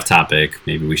we're way off topic.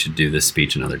 Maybe we should do this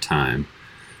speech another time.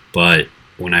 But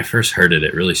when I first heard it,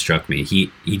 it really struck me.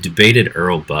 He debated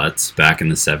Earl Butz back in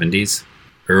the 70s.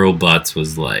 Earl Butz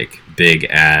was like big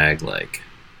ag, like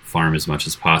farm as much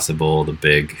as possible. The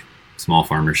big, small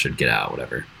farmers should get out,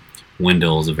 whatever.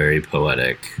 Wendell's a very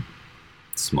poetic,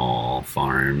 small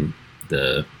farm.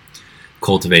 The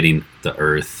cultivating the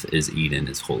earth is Eden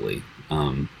is holy.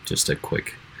 Just a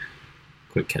quick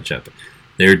catch up.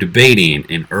 They're debating,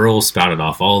 and Earl spouted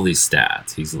off all these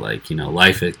stats. He's like, you know,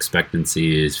 life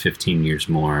expectancy is 15 years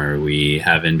more. We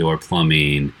have indoor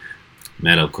plumbing,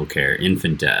 medical care,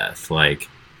 infant death. Like,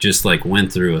 just like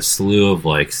went through a slew of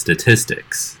like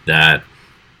statistics that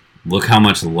look how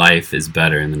much life is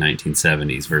better in the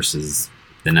 1970s versus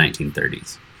the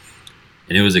 1930s.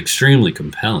 And it was extremely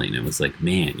compelling. It was like,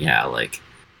 man, yeah, like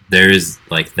there's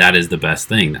like, that is the best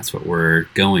thing. That's what we're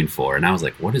going for. And I was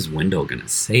like, what is Wendell going to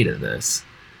say to this?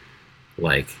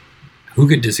 Like, who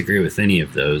could disagree with any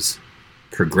of those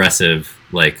progressive,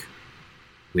 like,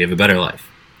 we have a better life?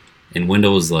 And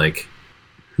Wendell was like,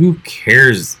 who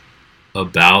cares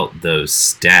about those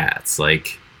stats?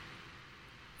 Like,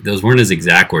 those weren't his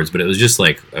exact words, but it was just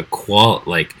like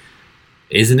like,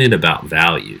 isn't it about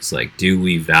values? Like, do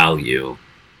we value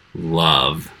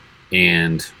love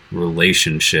and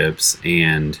relationships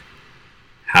and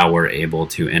how we're able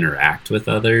to interact with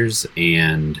others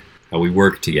and how we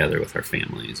work together with our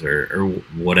families or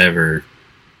whatever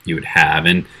you would have?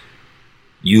 And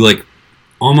you like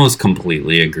almost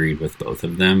completely agreed with both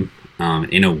of them.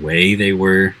 In a way, they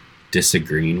were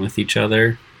disagreeing with each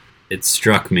other. It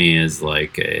struck me as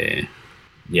like I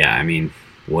mean,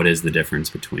 what is the difference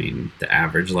between the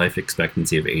average life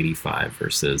expectancy of 85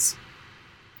 versus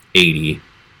 80?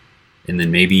 And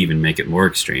then maybe even make it more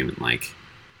extreme. And like,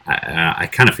 I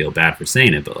kind of feel bad for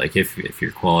saying it, but like if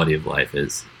your quality of life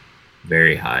is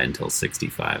very high until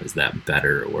 65, is that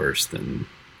better or worse than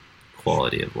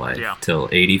quality of life till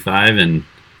 85? And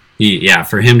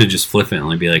for him to just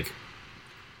flippantly be like,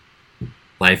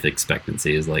 life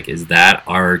expectancy is like, is that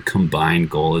our combined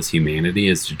goal as humanity,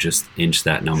 is to just inch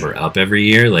that number up every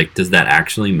year? Like, does that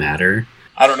actually matter?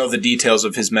 I don't know the details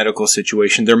of his medical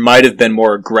situation. There might have been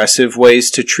more aggressive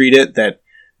ways to treat it that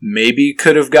maybe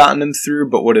could have gotten him through,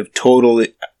 but would have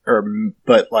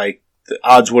but like the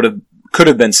odds could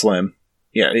have been slim.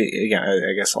 Yeah, again,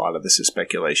 I guess a lot of this is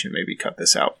speculation. Maybe cut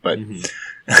this out, but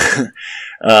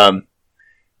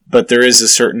but there is a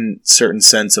certain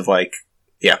sense of like,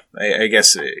 yeah, I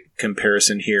guess a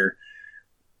comparison here.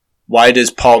 Why does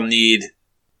Paul need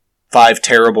 5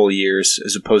 terrible years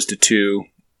as opposed to 2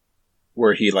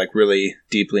 where he like really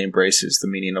deeply embraces the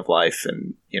meaning of life?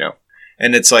 And, you know,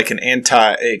 and it's like an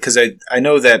because I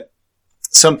know that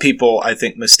some people, I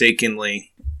think,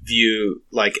 mistakenly view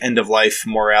like end of life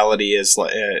morality as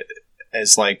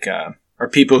like or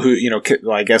people who, you know,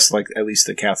 I guess like at least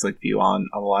the Catholic view on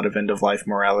a lot of end of life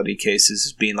morality cases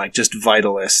as being like just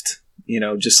vitalist, you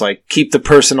know, just like keep the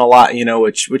person alive, you know,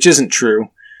 which isn't true.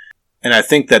 And I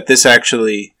think that this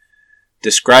actually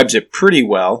describes it pretty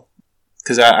well.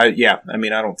 Because I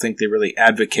mean, I don't think they really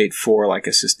advocate for like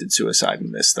assisted suicide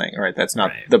in this thing, right? That's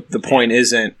not the point.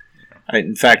 Isn't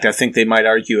in fact, I think they might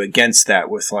argue against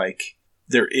that with like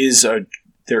there is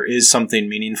something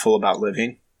meaningful about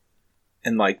living,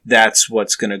 and like that's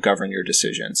what's going to govern your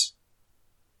decisions,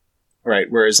 right?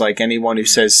 Whereas like anyone who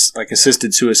says like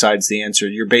assisted suicide's the answer,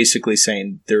 you're basically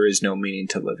saying there is no meaning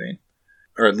to living,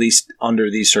 or at least under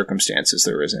these circumstances,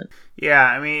 there isn't. Yeah,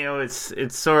 I mean,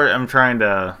 it's sort of, I'm trying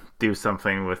to do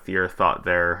something with your thought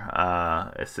there,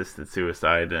 assisted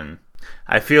suicide, and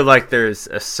I feel like there's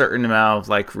a certain amount of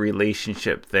like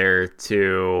relationship there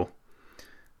to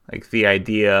like the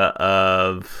idea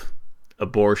of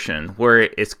abortion, where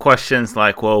it's questions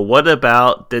like, well, what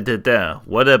about da-da-da?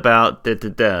 What about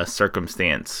da-da-da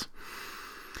circumstance?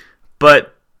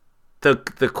 But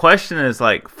the question is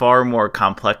like far more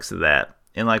complex than that.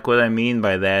 And like what I mean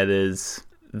by that is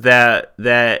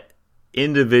that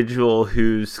individual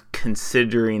who's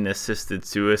considering assisted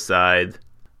suicide,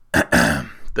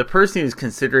 the person who's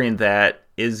considering that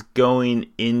is going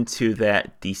into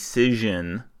that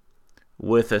decision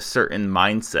with a certain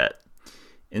mindset.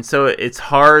 And so it's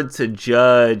hard to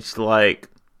judge like,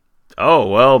 oh,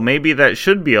 well, maybe that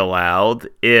should be allowed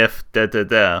if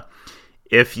da-da-da.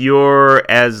 If you're,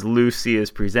 as Lucy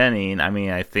is presenting, I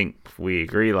mean, I think we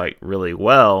agree like really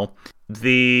well,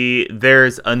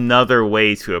 there's another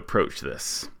way to approach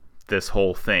this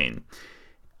whole thing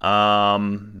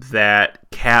that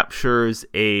captures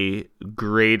a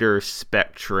greater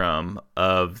spectrum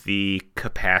of the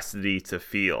capacity to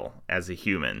feel as a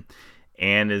human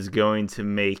and is going to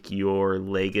make your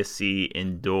legacy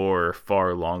endure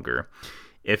far longer.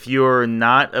 If you're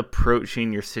not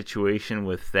approaching your situation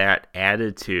with that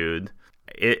attitude,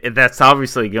 that's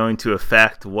obviously going to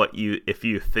affect if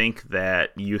you think that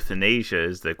euthanasia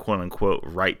is the quote-unquote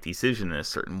right decision at a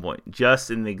certain point. Just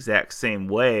in the exact same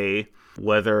way,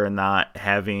 whether or not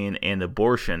having an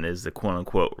abortion is the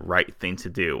quote-unquote right thing to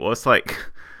do. Well,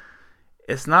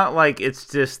 it's not like it's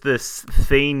just this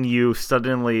thing you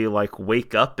suddenly like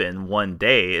wake up in one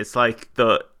day. It's like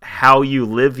how you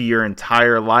live your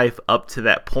entire life up to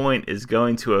that point is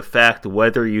going to affect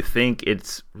whether you think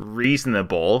it's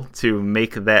reasonable to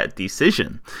make that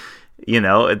decision. You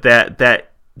know,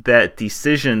 that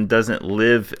decision doesn't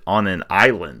live on an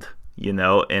island, you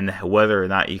know, and whether or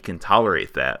not you can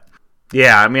tolerate that.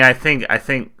 Yeah, I mean, I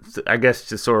guess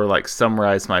to sort of like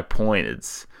summarize my point,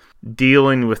 it's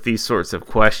dealing with these sorts of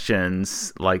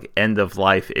questions like end of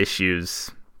life issues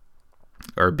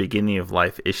or beginning of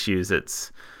life issues,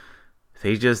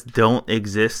 they just don't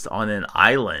exist on an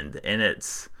island. And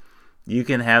you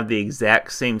can have the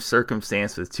exact same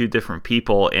circumstance with two different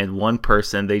people, and one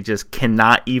person, they just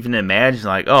cannot even imagine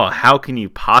like, oh, how can you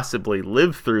possibly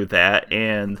live through that?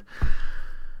 And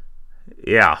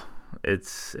yeah,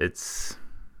 it's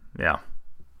yeah.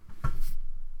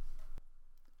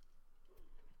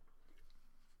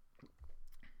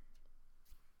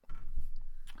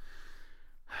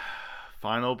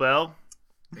 Final bell?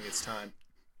 I think it's time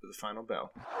for the final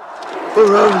bell. What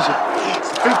road is it?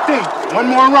 It's 15. One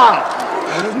more round.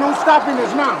 There's no stopping us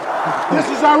now. This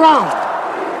is our round.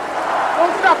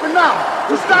 Don't stop it now.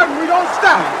 We're starting. We don't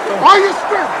stop. All your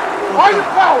strength, all your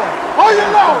power, all your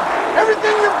love,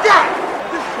 everything you've got.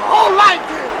 This is your whole life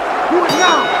here. Do it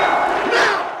now.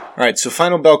 Now. All right, so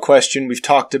final bell question. We've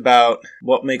talked about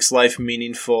what makes life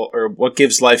meaningful, or what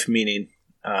gives life meaning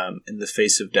in the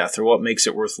face of death, or what makes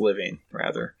it worth living,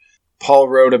 rather. Paul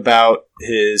wrote about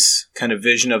his kind of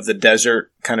vision of the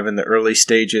desert, kind of in the early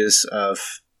stages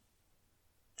of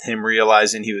him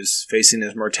realizing he was facing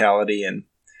his mortality and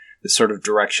this sort of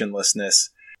directionlessness.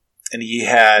 And he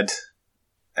had,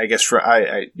 I guess,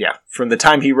 from the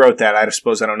time he wrote that, I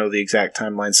suppose I don't know the exact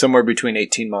timeline, somewhere between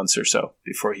 18 months or so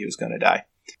before he was going to die.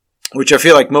 Which I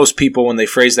feel like most people, when they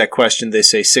phrase that question, they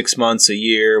say 6 months, a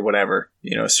year, whatever,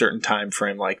 a certain time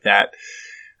frame like that.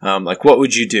 Like, what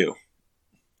would you do?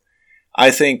 I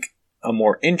think a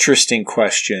more interesting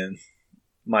question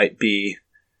might be,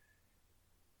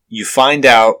 you find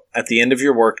out at the end of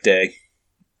your workday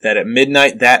that at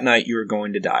midnight that night you are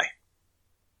going to die.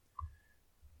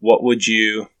 What would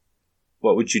you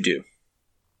do? I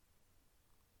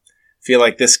feel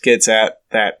like this gets at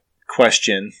that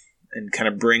question and kind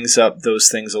of brings up those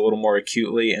things a little more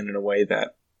acutely and in a way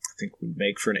that I think would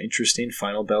make for an interesting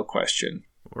final bell question.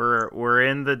 We're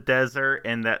in the desert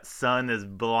and that sun is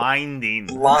blinding.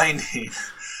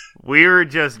 We were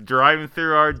just driving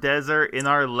through our desert in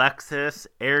our Lexus,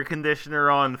 air conditioner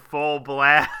on full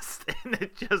blast, and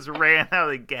it just ran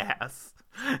out of gas.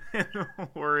 And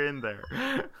we're in there.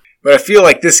 But I feel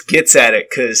like this gets at it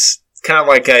because it's kind of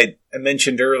like I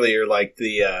mentioned earlier, like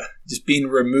the just being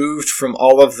removed from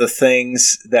all of the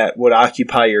things that would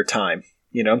occupy your time.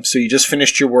 So you just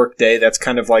finished your work day. That's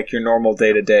kind of like your normal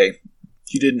day to day.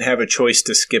 You didn't have a choice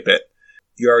to skip it.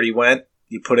 You already went.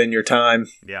 You put in your time.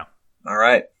 Yeah. All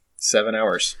right. 7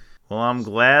 hours. Well, I'm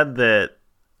glad that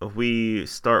we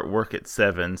start work at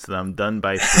 7, so I'm done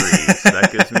by 3. So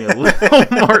that gives me a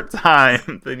little more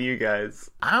time than you guys.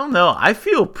 I don't know. I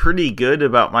feel pretty good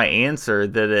about my answer,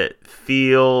 that it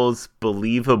feels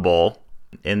believable,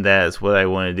 and that is what I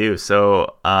want to do.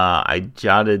 So I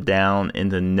jotted down in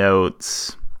the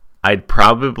notes, I'd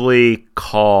probably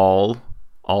call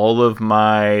all of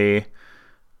my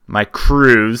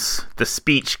crews, the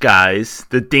speech guys,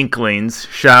 the Dinklings.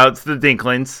 Shout out to the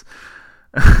Dinklings.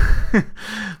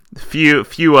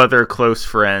 few other close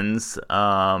friends,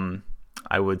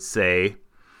 I would say.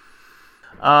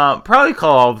 Probably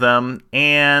call all of them,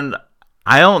 and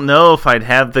I don't know if I'd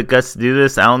have the guts to do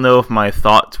this. I don't know if my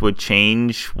thoughts would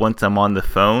change once I'm on the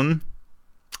phone,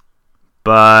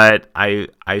 but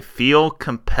I feel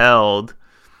compelled.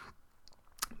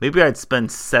 Maybe I'd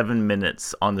spend 7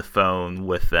 minutes on the phone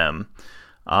with them.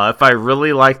 If I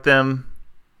really like them,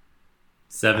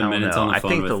 7 minutes on the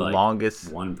phone. I think with the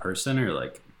longest one person, or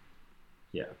like,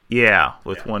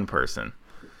 one person.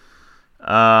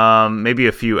 Maybe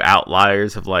a few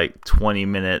outliers of like 20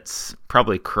 minutes,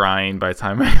 probably crying by the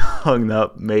time I hung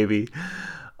up. Maybe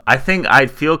I think I'd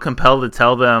feel compelled to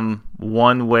tell them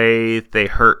one way they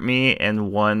hurt me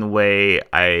and one way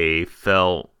I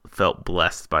felt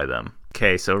blessed by them.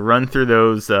 Okay, so run through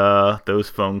those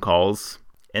phone calls,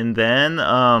 and then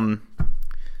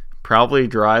probably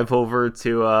drive over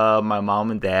to my mom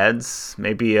and dad's.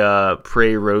 Maybe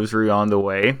pray rosary on the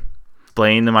way.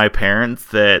 Explain to my parents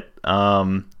that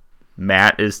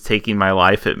Matt is taking my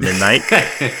life at midnight.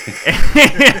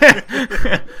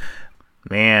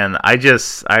 Man, I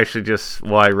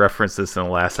referenced this in the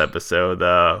last episode.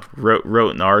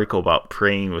 Wrote an article about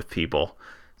praying with people.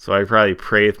 So I probably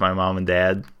pray with my mom and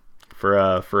dad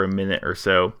for a minute or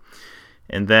so,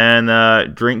 and then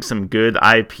drink some good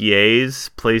IPAs,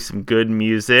 play some good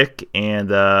music, and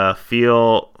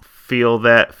feel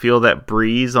that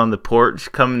breeze on the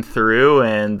porch coming through,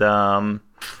 and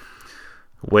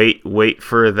wait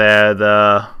for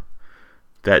that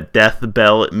death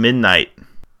bell at midnight.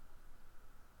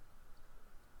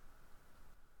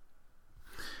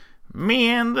 Me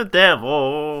and the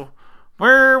devil,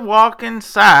 we're walking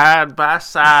side by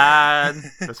side.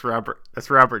 That's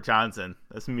Robert Johnson.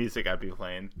 That's music I'd be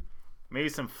playing. Maybe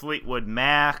some Fleetwood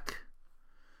Mac.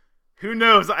 Who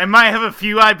knows? I might have a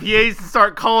few IPAs and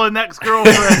start calling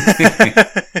ex-girlfriend.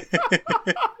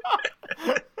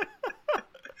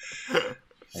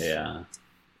 Yeah.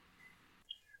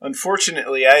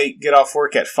 Unfortunately, I get off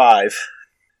work at 5,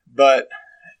 but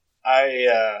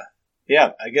I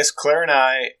guess Claire and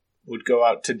I would go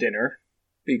out to dinner.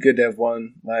 Be good to have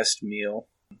one last meal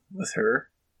with her.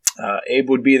 Abe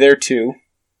would be there too.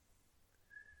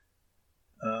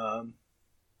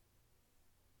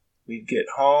 We'd get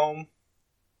home.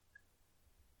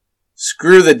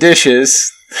 Screw the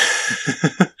dishes.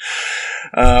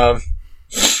 But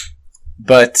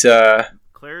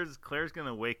Claire's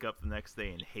gonna wake up the next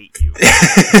day and hate you.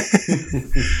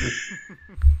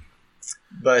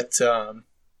 But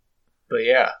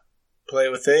yeah, play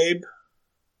with Abe.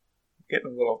 Getting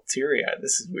a little teary-eyed.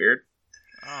 This is weird.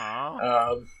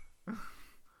 Aww.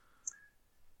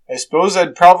 I suppose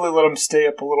I'd probably let him stay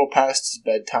up a little past his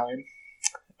bedtime.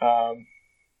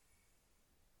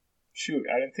 Shoot,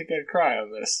 I didn't think I'd cry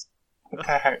on this. What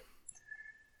the heck?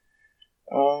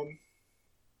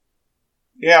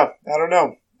 Yeah, I don't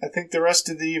know. I think the rest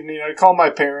of the evening I'd call my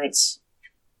parents,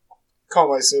 call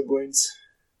my siblings,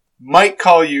 might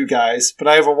call you guys, but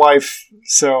I have a wife,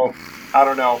 so I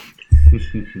don't know.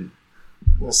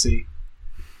 We'll see.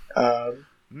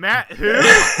 Matt, who?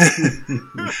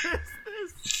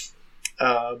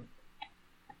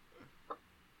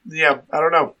 Yeah, I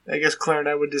don't know. I guess Claire and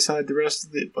I would decide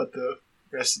what the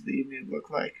rest of the evening would look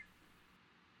like.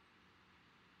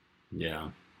 Yeah.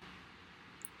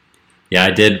 Yeah,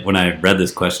 I did. When I read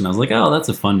this question, I was like, oh, that's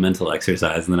a fun mental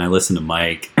exercise. And then I listened to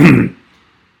Mike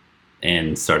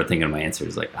and started thinking of my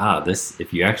answers. Like, this,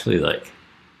 if you actually like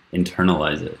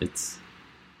internalize it, it's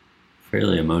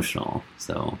fairly emotional.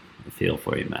 So I feel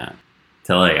for you, Matt.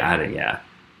 I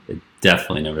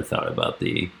definitely never thought about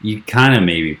you kind of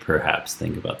maybe perhaps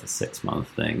think about the 6-month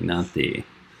thing, not the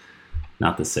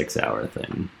 6-hour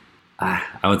thing. I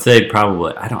would say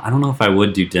probably, I don't know if I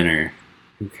would do dinner.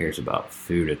 Who cares about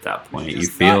food at that point? You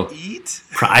feel not eat?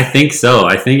 I think so.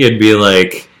 I think it'd be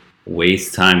like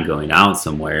waste time going out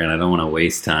somewhere, and I don't want to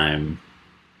waste time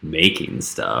making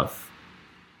stuff.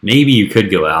 Maybe you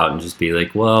could go out and just be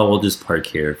like, well, we'll just park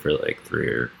here for like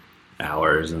 3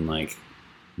 hours and like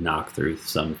knock through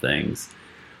some things.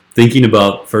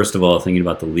 First of all, thinking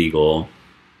about the legal,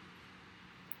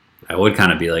 I would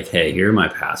kind of be like, hey, here are my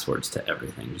passwords to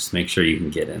everything. Just make sure you can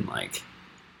get in like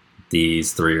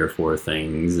these 3 or 4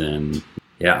 things, and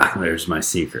yeah, there's my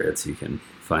secrets. You can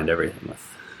find everything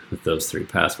with those 3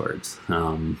 passwords.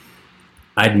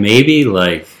 I'd maybe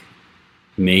like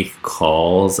make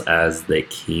calls as they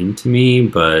came to me,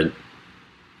 but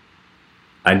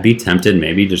I'd be tempted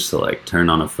maybe just to like turn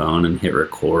on a phone and hit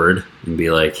record and be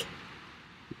like,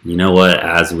 you know what,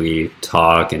 as we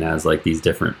talk and as like these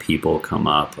different people come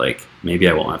up, like maybe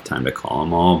I won't have time to call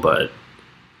them all, but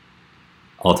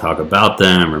I'll talk about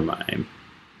them or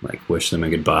like wish them a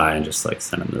goodbye and just like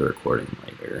send them the recording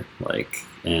later. Like,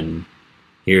 and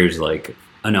here's like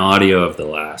an audio of the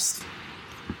last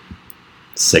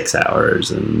 6 hours,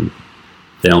 and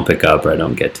they don't pick up or I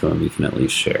don't get to them, you can at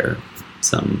least share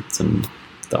some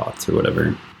thoughts or whatever.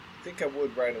 I think I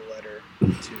would write a letter to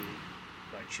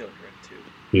my children too.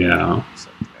 Yeah.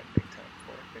 Something I'd make time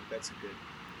for. I think that's a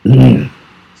good.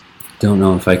 Don't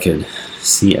know if I could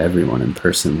see everyone in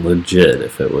person legit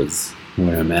if it was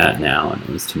where I'm at now and it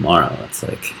was tomorrow. It's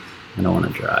like, I don't want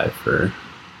to drive for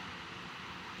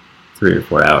 3 or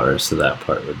 4 hours, so that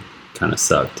part would kind of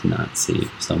suck to not see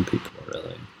some people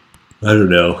really. I don't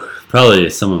know. Probably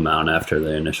some amount after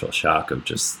the initial shock of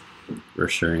just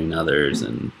reassuring others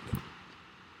and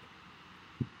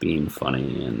being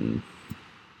funny and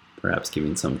perhaps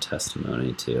giving some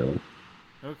testimony too.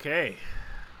 Okay.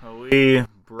 Well, we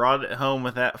brought it home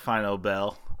with that final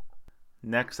bell.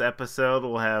 Next episode,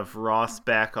 we'll have Ross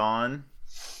back on.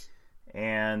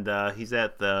 And he's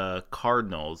at the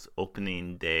Cardinals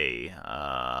opening day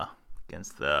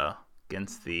against the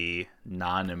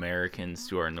non-Americans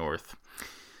to our north.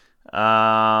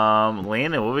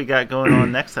 Landon, what we got going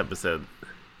on next episode?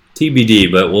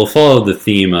 TBD, but we'll follow the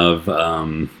theme of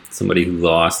somebody who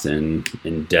lost in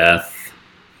death,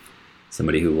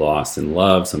 somebody who lost in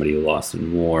love, somebody who lost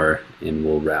in war, and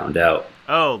we'll round out.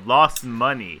 Oh, lost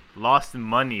money. Lost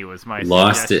money was my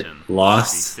suggestion.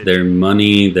 Lost their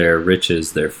money, their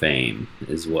riches, their fame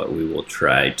is what we will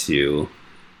try to.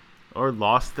 Or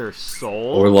lost their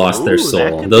soul. Or lost their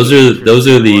soul. Those are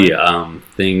the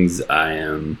things I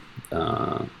am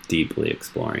deeply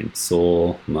exploring.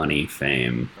 Soul, money,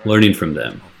 fame. Learning from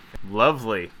them.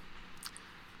 Lovely.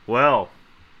 Well,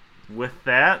 with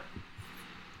that,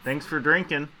 thanks for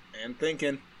drinking. And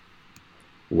thinking.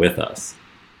 With us.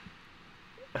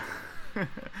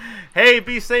 Hey,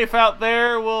 be safe out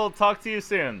there. We'll talk to you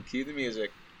soon. Cue the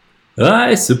music.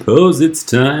 I suppose it's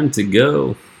time to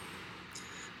go,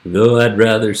 though I'd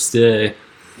rather stay.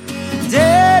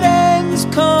 Dead ends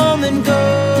come and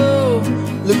go.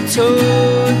 Look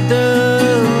toward the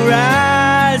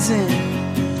horizon.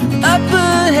 Up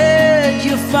ahead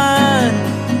you'll find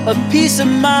a peace of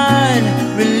mind,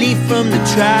 relief from the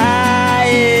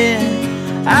trying.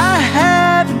 I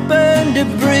have burned a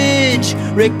bridge,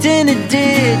 wrecked in a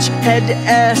ditch, had to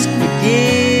ask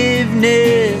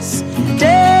forgiveness.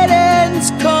 Dead ends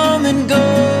come and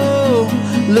go.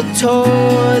 Look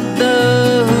toward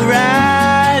the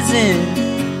horizon.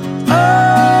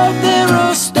 Oh, there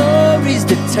are stories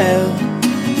to tell.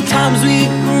 The times we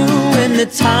grew and the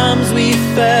times we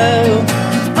fell.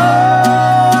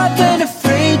 Oh, I've been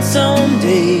afraid some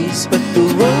days, but the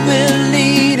road will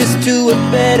lead us to a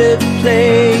better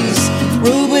place.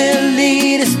 Road will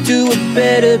lead us to a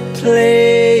better place.